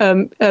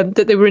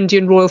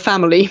Indian royal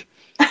family.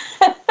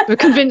 They were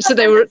convinced that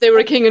they were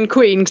a king and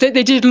queen.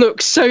 They did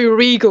look so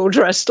regal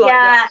dressed like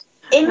that.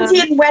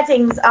 Indian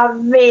weddings are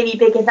really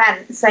big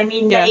events. I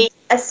mean,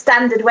 a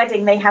standard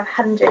wedding, they have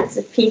hundreds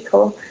of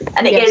people,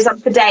 and it goes on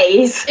for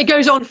days. It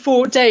goes on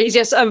for days.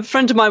 Yes, a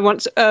friend of mine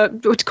once,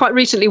 quite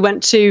recently,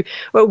 went to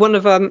one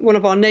of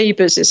our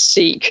neighbours is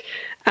Sikh,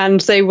 and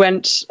they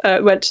went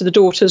to the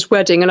daughter's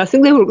wedding, and I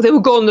think they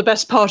were gone the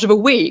best part of a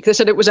week. They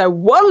said it was a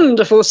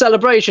wonderful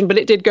celebration, but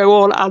it did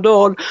go on and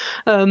on,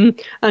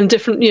 and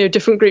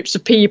different groups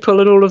of people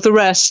and all of the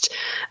rest.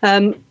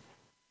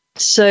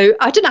 So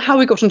I don't know how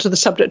we got onto the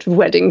subject of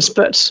weddings,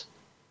 but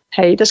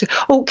hey, that's good.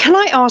 Oh, can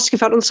I ask,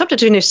 on the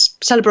subject of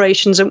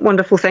celebrations and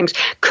wonderful things,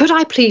 could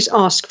I please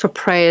ask for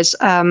prayers?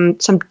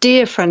 Some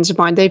dear friends of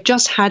mine, they've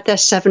just had their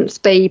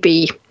 7th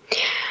baby,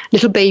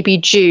 little baby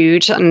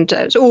Jude, and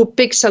it's all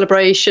big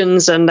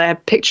celebrations, and they have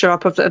a picture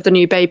up of the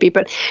new baby.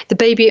 But the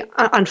baby,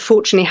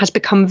 unfortunately, has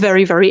become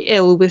very, very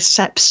ill with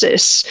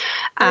sepsis,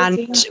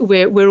 and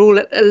we're all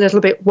a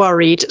little bit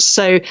worried.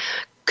 So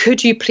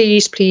could you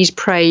please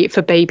pray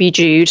for baby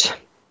Jude,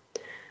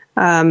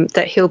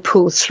 that he'll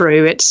pull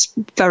through? It's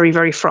very,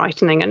 very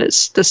frightening, and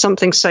there's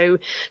something so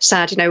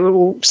sad. We're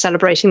all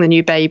celebrating the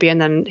new baby,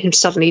 and then him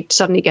suddenly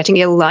getting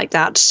ill like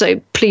that.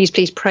 So please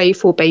pray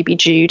for baby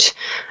Jude,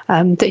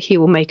 that he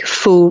will make a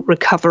full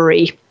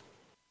recovery.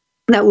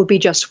 That would be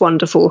just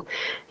wonderful.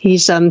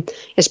 He's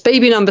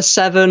baby number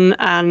 7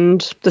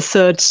 and the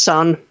 3rd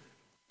son.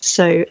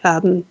 So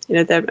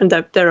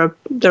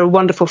they're a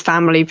wonderful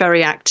family,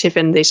 very active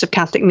in the sort of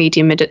Catholic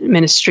media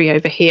ministry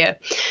over here.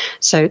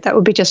 So that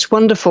would be just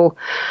wonderful.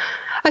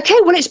 Okay,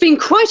 well, it's been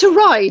quite a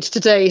ride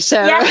today,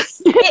 Sarah. Yes,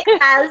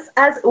 it has,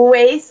 as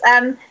always.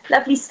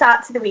 Lovely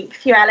start to the week,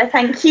 Fiorella.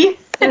 Thank you.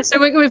 So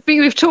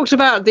we've talked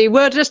about the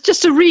word. Just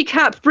to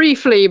recap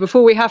briefly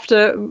before we have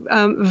to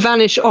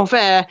vanish off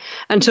air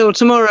until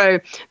tomorrow.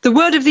 The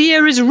word of the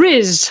year is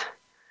riz,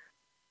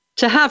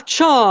 to have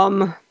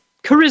charm,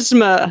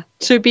 charisma,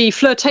 to be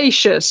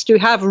flirtatious, to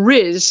have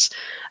riz,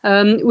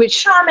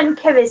 which charm and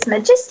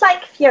charisma, just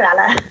like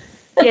Fiorella.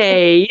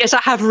 Yay! Yes,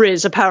 I have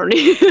riz.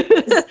 Apparently,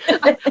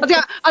 I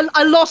think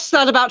I lost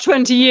that about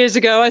 20 years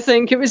ago. I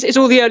think it's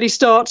all the early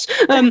starts.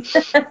 Yes,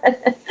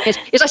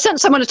 I sent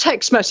someone a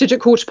text message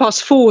at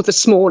 4:15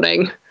 this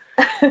morning.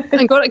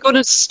 And got an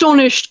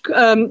astonished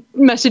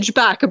message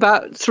back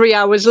about 3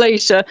 hours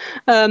later.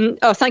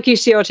 Thank you,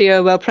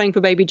 CRTO. Well, praying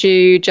for baby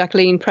Jude.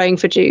 Jacqueline, praying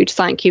for Jude.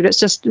 Thank you. Let's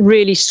just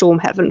really storm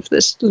heaven for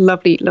this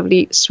lovely,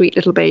 lovely, sweet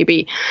little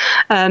baby.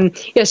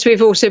 Yes,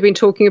 we've also been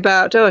talking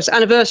about, it's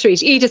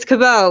anniversaries. Edith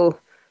Cavell,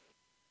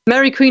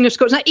 Mary Queen of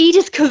Scots. Now,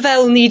 Edith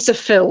Cavell needs a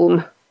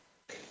film.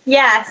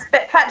 Yes,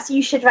 but perhaps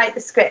you should write the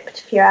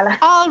script, Fiorella.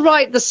 I'll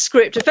write the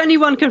script. If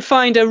anyone can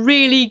find a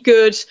really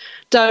good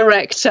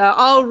director,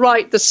 I'll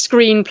write the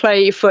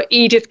screenplay for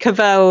Edith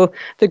Cavell,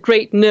 the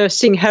great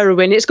nursing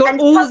heroine. It's got and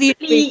all the...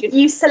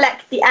 you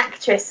select the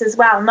actress as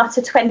well, not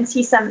a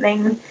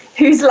 20-something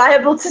who's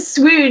liable to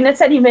swoon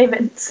at any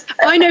moment.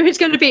 I know who it's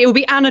going to be. It will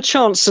be Anna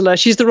Chancellor.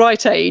 She's the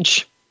right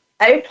age.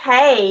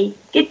 Okay,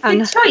 good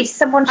choice.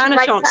 Someone should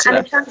write for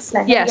Anna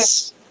Chancellor.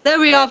 Yes. There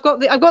we are. I've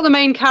got the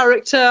main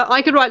character.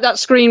 I could write that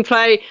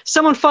screenplay.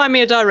 Someone find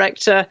me a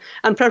director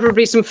and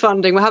preferably some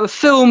funding. We'll have a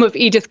film of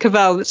Edith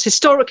Cavell that's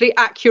historically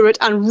accurate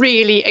and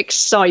really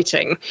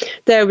exciting.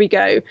 There we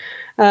go.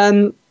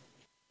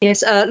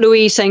 Yes,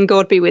 Louise saying,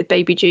 God be with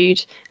baby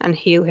Jude and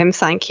heal him.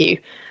 Thank you.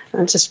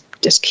 And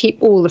just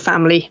keep all the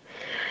family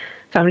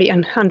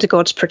under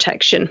God's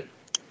protection.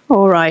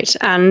 All right,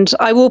 and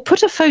I will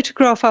put a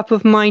photograph up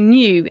of my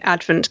new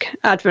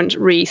Advent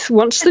wreath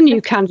once the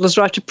new candles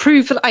arrive to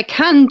prove that I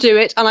can do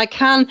it and I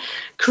can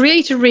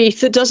create a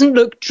wreath that doesn't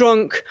look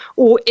drunk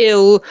or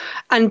ill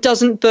and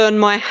doesn't burn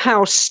my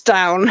house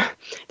down.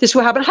 This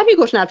will happen. Have you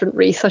got an Advent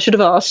wreath? I should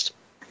have asked.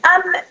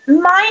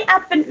 My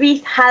Advent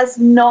wreath has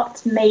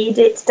not made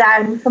it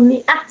down from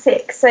the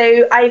attic,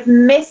 so I've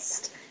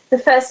missed the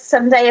first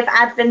Sunday of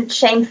Advent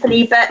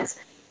shamefully, but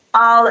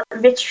I'll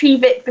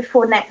retrieve it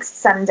before next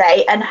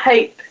Sunday and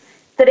hope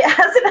that it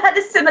hasn't had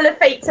a similar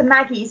fate to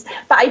Maggie's,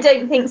 but I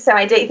don't think so.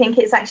 I don't think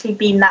it's actually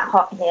been that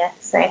hot here.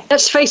 So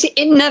let's face it,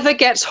 it never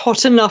gets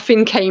hot enough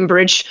in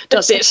Cambridge,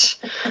 does it?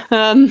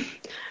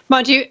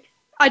 Mind you,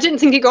 I didn't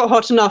think it got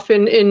hot enough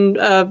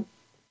in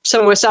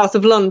somewhere south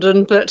of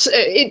London, but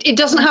it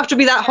doesn't have to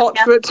be that hot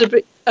for it to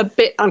be a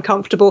bit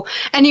uncomfortable.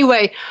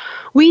 Anyway,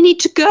 we need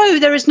to go.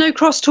 There is no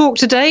crosstalk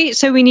today,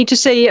 so we need to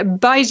say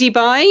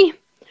bye-bye.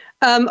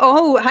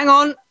 Hang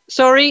on.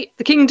 Sorry,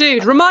 the King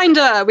Dude.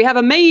 Reminder, we have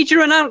a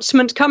major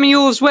announcement coming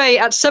yours way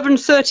at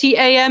 7:30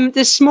 a.m.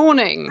 this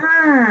morning.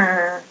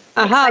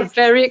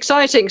 Very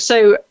exciting.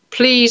 So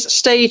please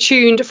stay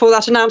tuned for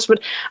that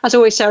announcement. As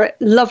always, Sarah,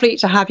 lovely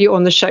to have you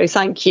on the show.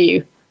 Thank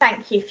you.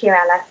 Thank you,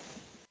 Fiorella.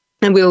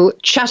 And we'll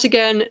chat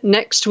again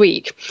next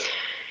week.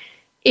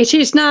 It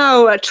is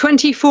now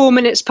 24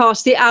 minutes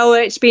past the hour.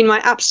 It's been my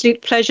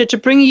absolute pleasure to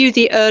bring you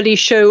the early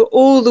show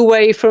all the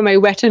way from a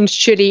wet and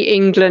chilly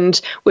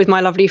England with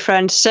my lovely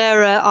friend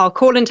Sarah. Our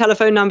call-in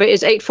telephone number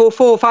is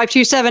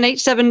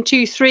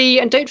 844-527-8723.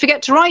 And don't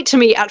forget to write to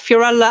me at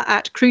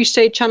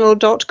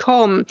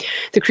fiorella@crusadechannel.com.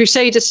 The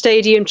Crusader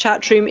Stadium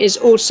chat room is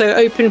also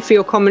open for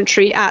your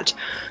commentary at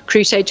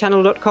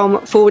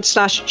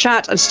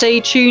crusadechannel.com/chat. And stay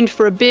tuned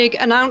for a big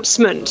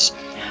announcement.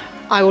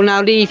 I will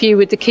now leave you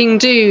with the King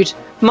Dude.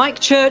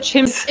 Mike Church,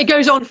 it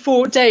goes on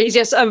 4 days.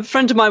 Yes, a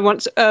friend of mine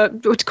once,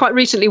 quite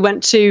recently,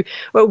 went to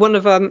one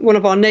of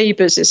our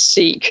neighbours is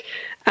Sikh,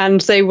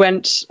 and they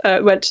went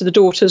to the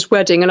daughter's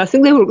wedding, and I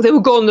think they were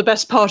gone the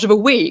best part of a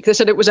week. They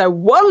said it was a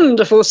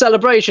wonderful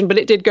celebration, but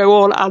it did go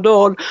on,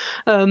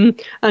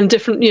 and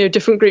different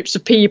groups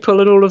of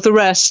people and all of the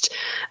rest.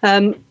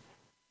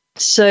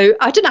 So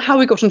I don't know how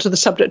we got onto the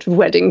subject of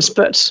weddings,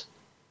 but.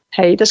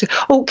 Hey, that's good.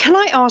 Oh, can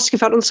I ask,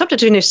 on the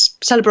subject of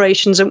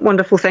celebrations and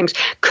wonderful things,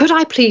 could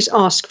I please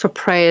ask for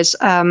prayers?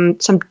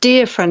 Some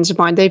dear friends of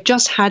mine, they've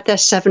just had their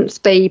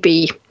 7th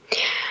baby,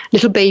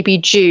 little baby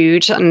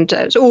Jude, and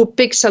it's all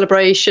big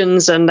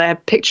celebrations, and they have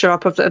a picture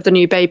up of the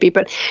new baby.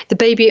 But the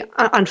baby,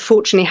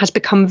 unfortunately, has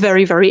become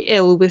very, very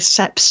ill with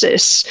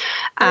sepsis,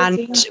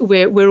 and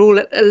we're all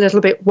a little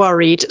bit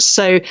worried.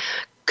 So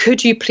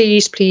could you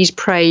please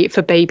pray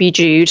for baby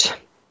Jude?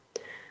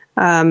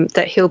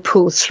 That he'll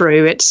pull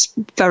through. It's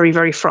very,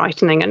 very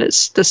frightening, and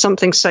there's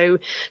something so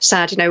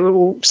sad. We're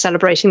all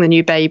celebrating the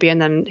new baby, and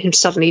then him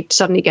suddenly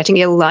getting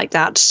ill like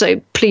that.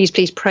 So please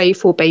pray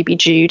for baby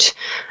Jude,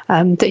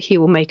 that he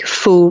will make a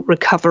full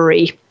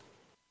recovery.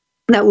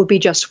 That would be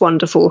just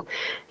wonderful.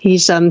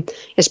 He's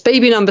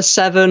baby number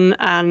 7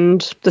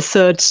 and the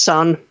 3rd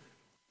son.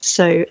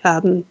 So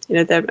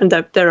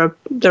they're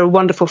a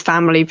wonderful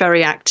family,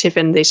 very active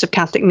in the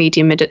Catholic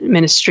Media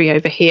Ministry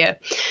over here.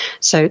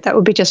 So that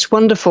would be just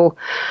wonderful.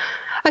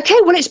 Okay,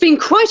 well, it's been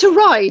quite a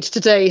ride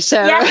today,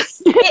 Sarah. Yes,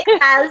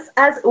 it has,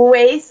 as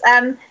always.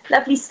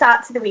 Lovely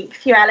start to the week,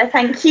 Fiorella.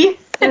 Thank you.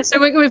 Yeah, so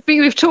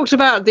we've talked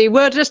about the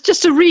word.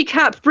 Just to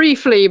recap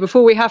briefly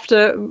before we have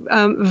to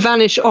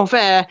vanish off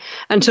air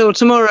until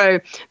tomorrow.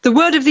 The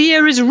word of the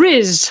year is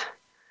riz.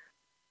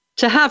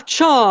 To have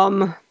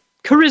charm.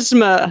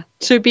 Charisma,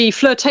 to be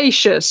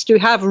flirtatious, to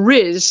have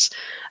riz,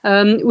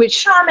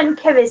 which charm and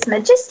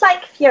charisma, just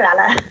like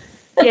Fiorella.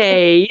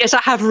 Yay! Yes,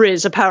 I have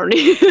riz.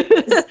 Apparently,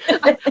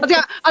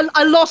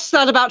 I lost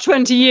that about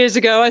 20 years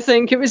ago. I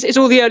think it's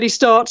all the early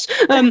starts.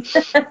 Yes,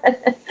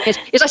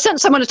 I sent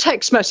someone a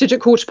text message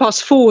at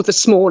 4:15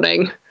 this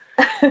morning.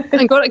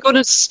 And got an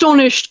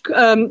astonished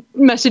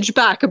message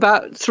back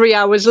about 3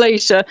 hours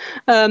later.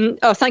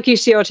 Thank you,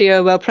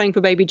 CRTO. Well, praying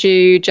for baby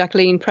Jude.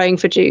 Jacqueline, praying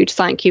for Jude.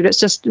 Thank you. Let's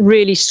just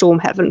really storm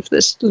heaven for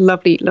this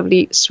lovely,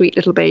 lovely, sweet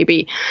little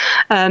baby.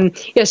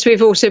 Yes,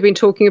 we've also been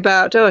talking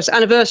about, it's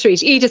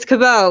anniversaries. Edith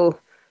Cavell,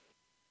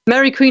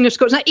 Mary Queen of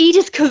Scots. Now,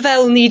 Edith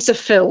Cavell needs a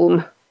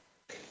film.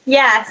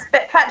 Yes,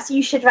 but perhaps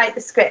you should write the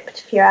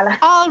script, Fiorella.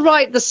 I'll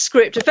write the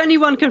script. If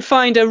anyone can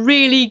find a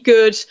really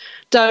good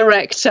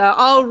director,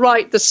 I'll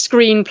write the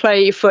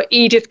screenplay for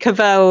Edith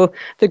Cavell,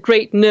 the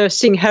great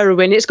nursing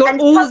heroine. It's got and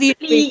all the...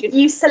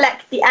 you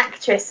select the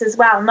actress as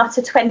well, not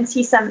a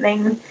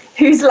 20-something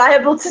who's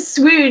liable to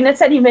swoon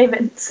at any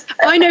moment.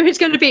 I know who it's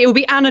going to be. It will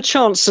be Anna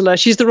Chancellor.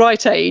 She's the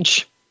right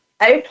age.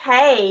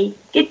 Okay,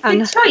 good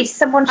choice.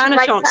 Someone should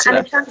write for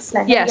Anna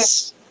Chancellor.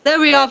 Yes. There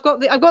we are.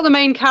 I've got the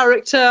main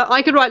character.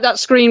 I could write that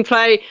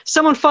screenplay.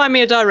 Someone find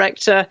me a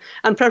director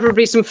and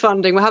preferably some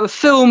funding. We'll have a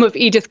film of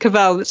Edith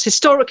Cavell that's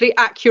historically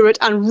accurate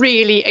and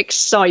really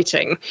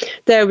exciting.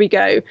 There we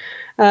go.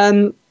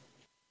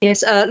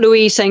 Yes,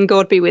 Louise saying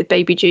God be with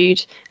baby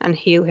Jude and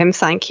heal him.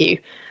 Thank you.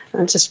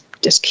 And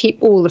just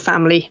keep all the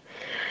family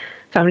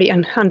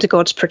under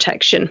God's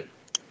protection.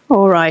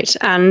 All right,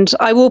 and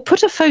I will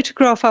put a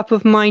photograph up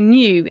of my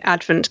new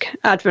Advent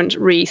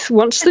wreath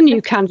once the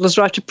new candles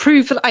arrive to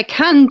prove that I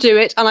can do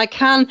it and I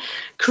can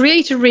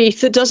create a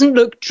wreath that doesn't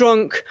look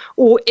drunk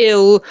or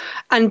ill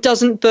and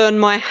doesn't burn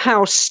my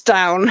house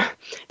down.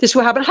 This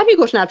will happen. Have you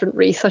got an Advent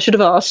wreath? I should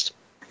have asked.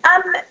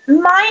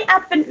 My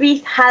Advent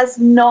wreath has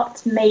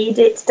not made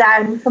it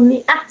down from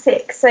the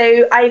attic,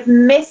 so I've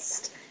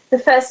missed the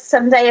first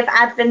Sunday of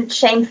Advent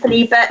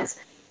shamefully, but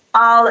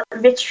I'll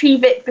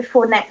retrieve it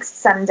before next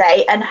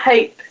Sunday and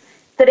hope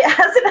that it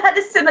hasn't had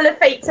a similar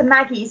fate to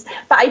Maggie's,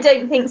 but I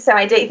don't think so.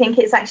 I don't think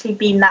it's actually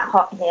been that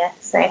hot here.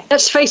 So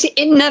let's face it,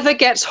 it never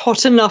gets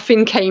hot enough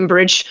in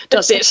Cambridge,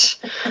 does it?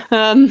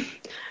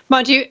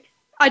 Mind you,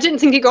 I didn't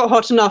think it got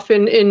hot enough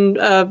in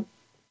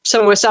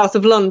somewhere south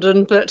of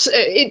London, but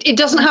it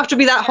doesn't have to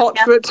be that hot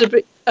for it to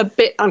be a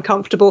bit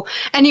uncomfortable.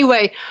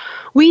 Anyway,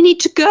 we need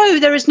to go.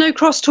 There is no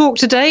crosstalk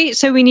today,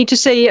 so we need to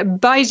say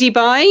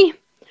bye-bye.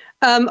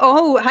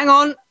 Hang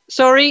on.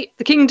 Sorry,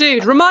 the King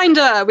Dude.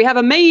 Reminder, we have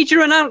a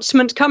major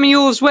announcement coming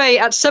your way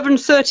at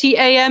 7:30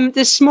 a.m.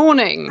 this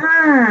morning.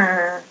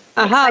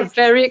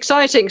 Very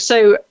exciting.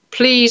 So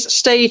please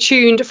stay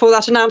tuned for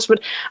that announcement.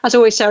 As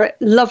always, Sarah,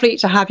 lovely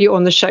to have you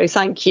on the show.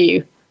 Thank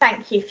you.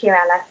 Thank you,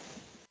 Fiorella.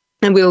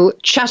 And we'll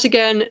chat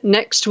again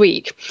next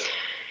week.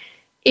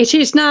 It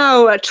is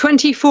now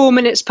 24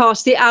 minutes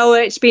past the hour.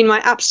 It's been my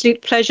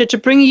absolute pleasure to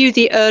bring you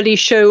the early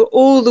show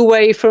all the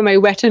way from a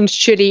wet and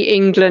chilly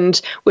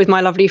England with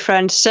my lovely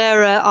friend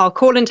Sarah. Our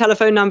call-in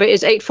telephone number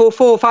is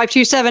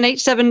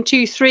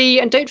 844-527-8723.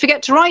 And don't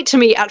forget to write to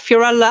me at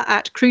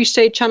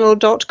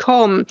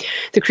fiorella@crusadechannel.com.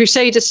 The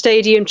Crusader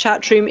Stadium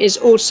chat room is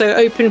also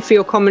open for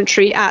your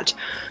commentary at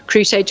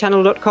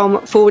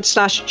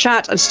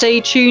crusadechannel.com/chat. And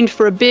stay tuned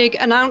for a big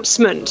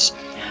announcement.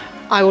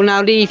 I will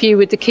now leave you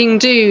with the King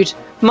Dude,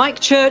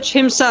 Mike Church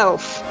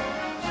himself.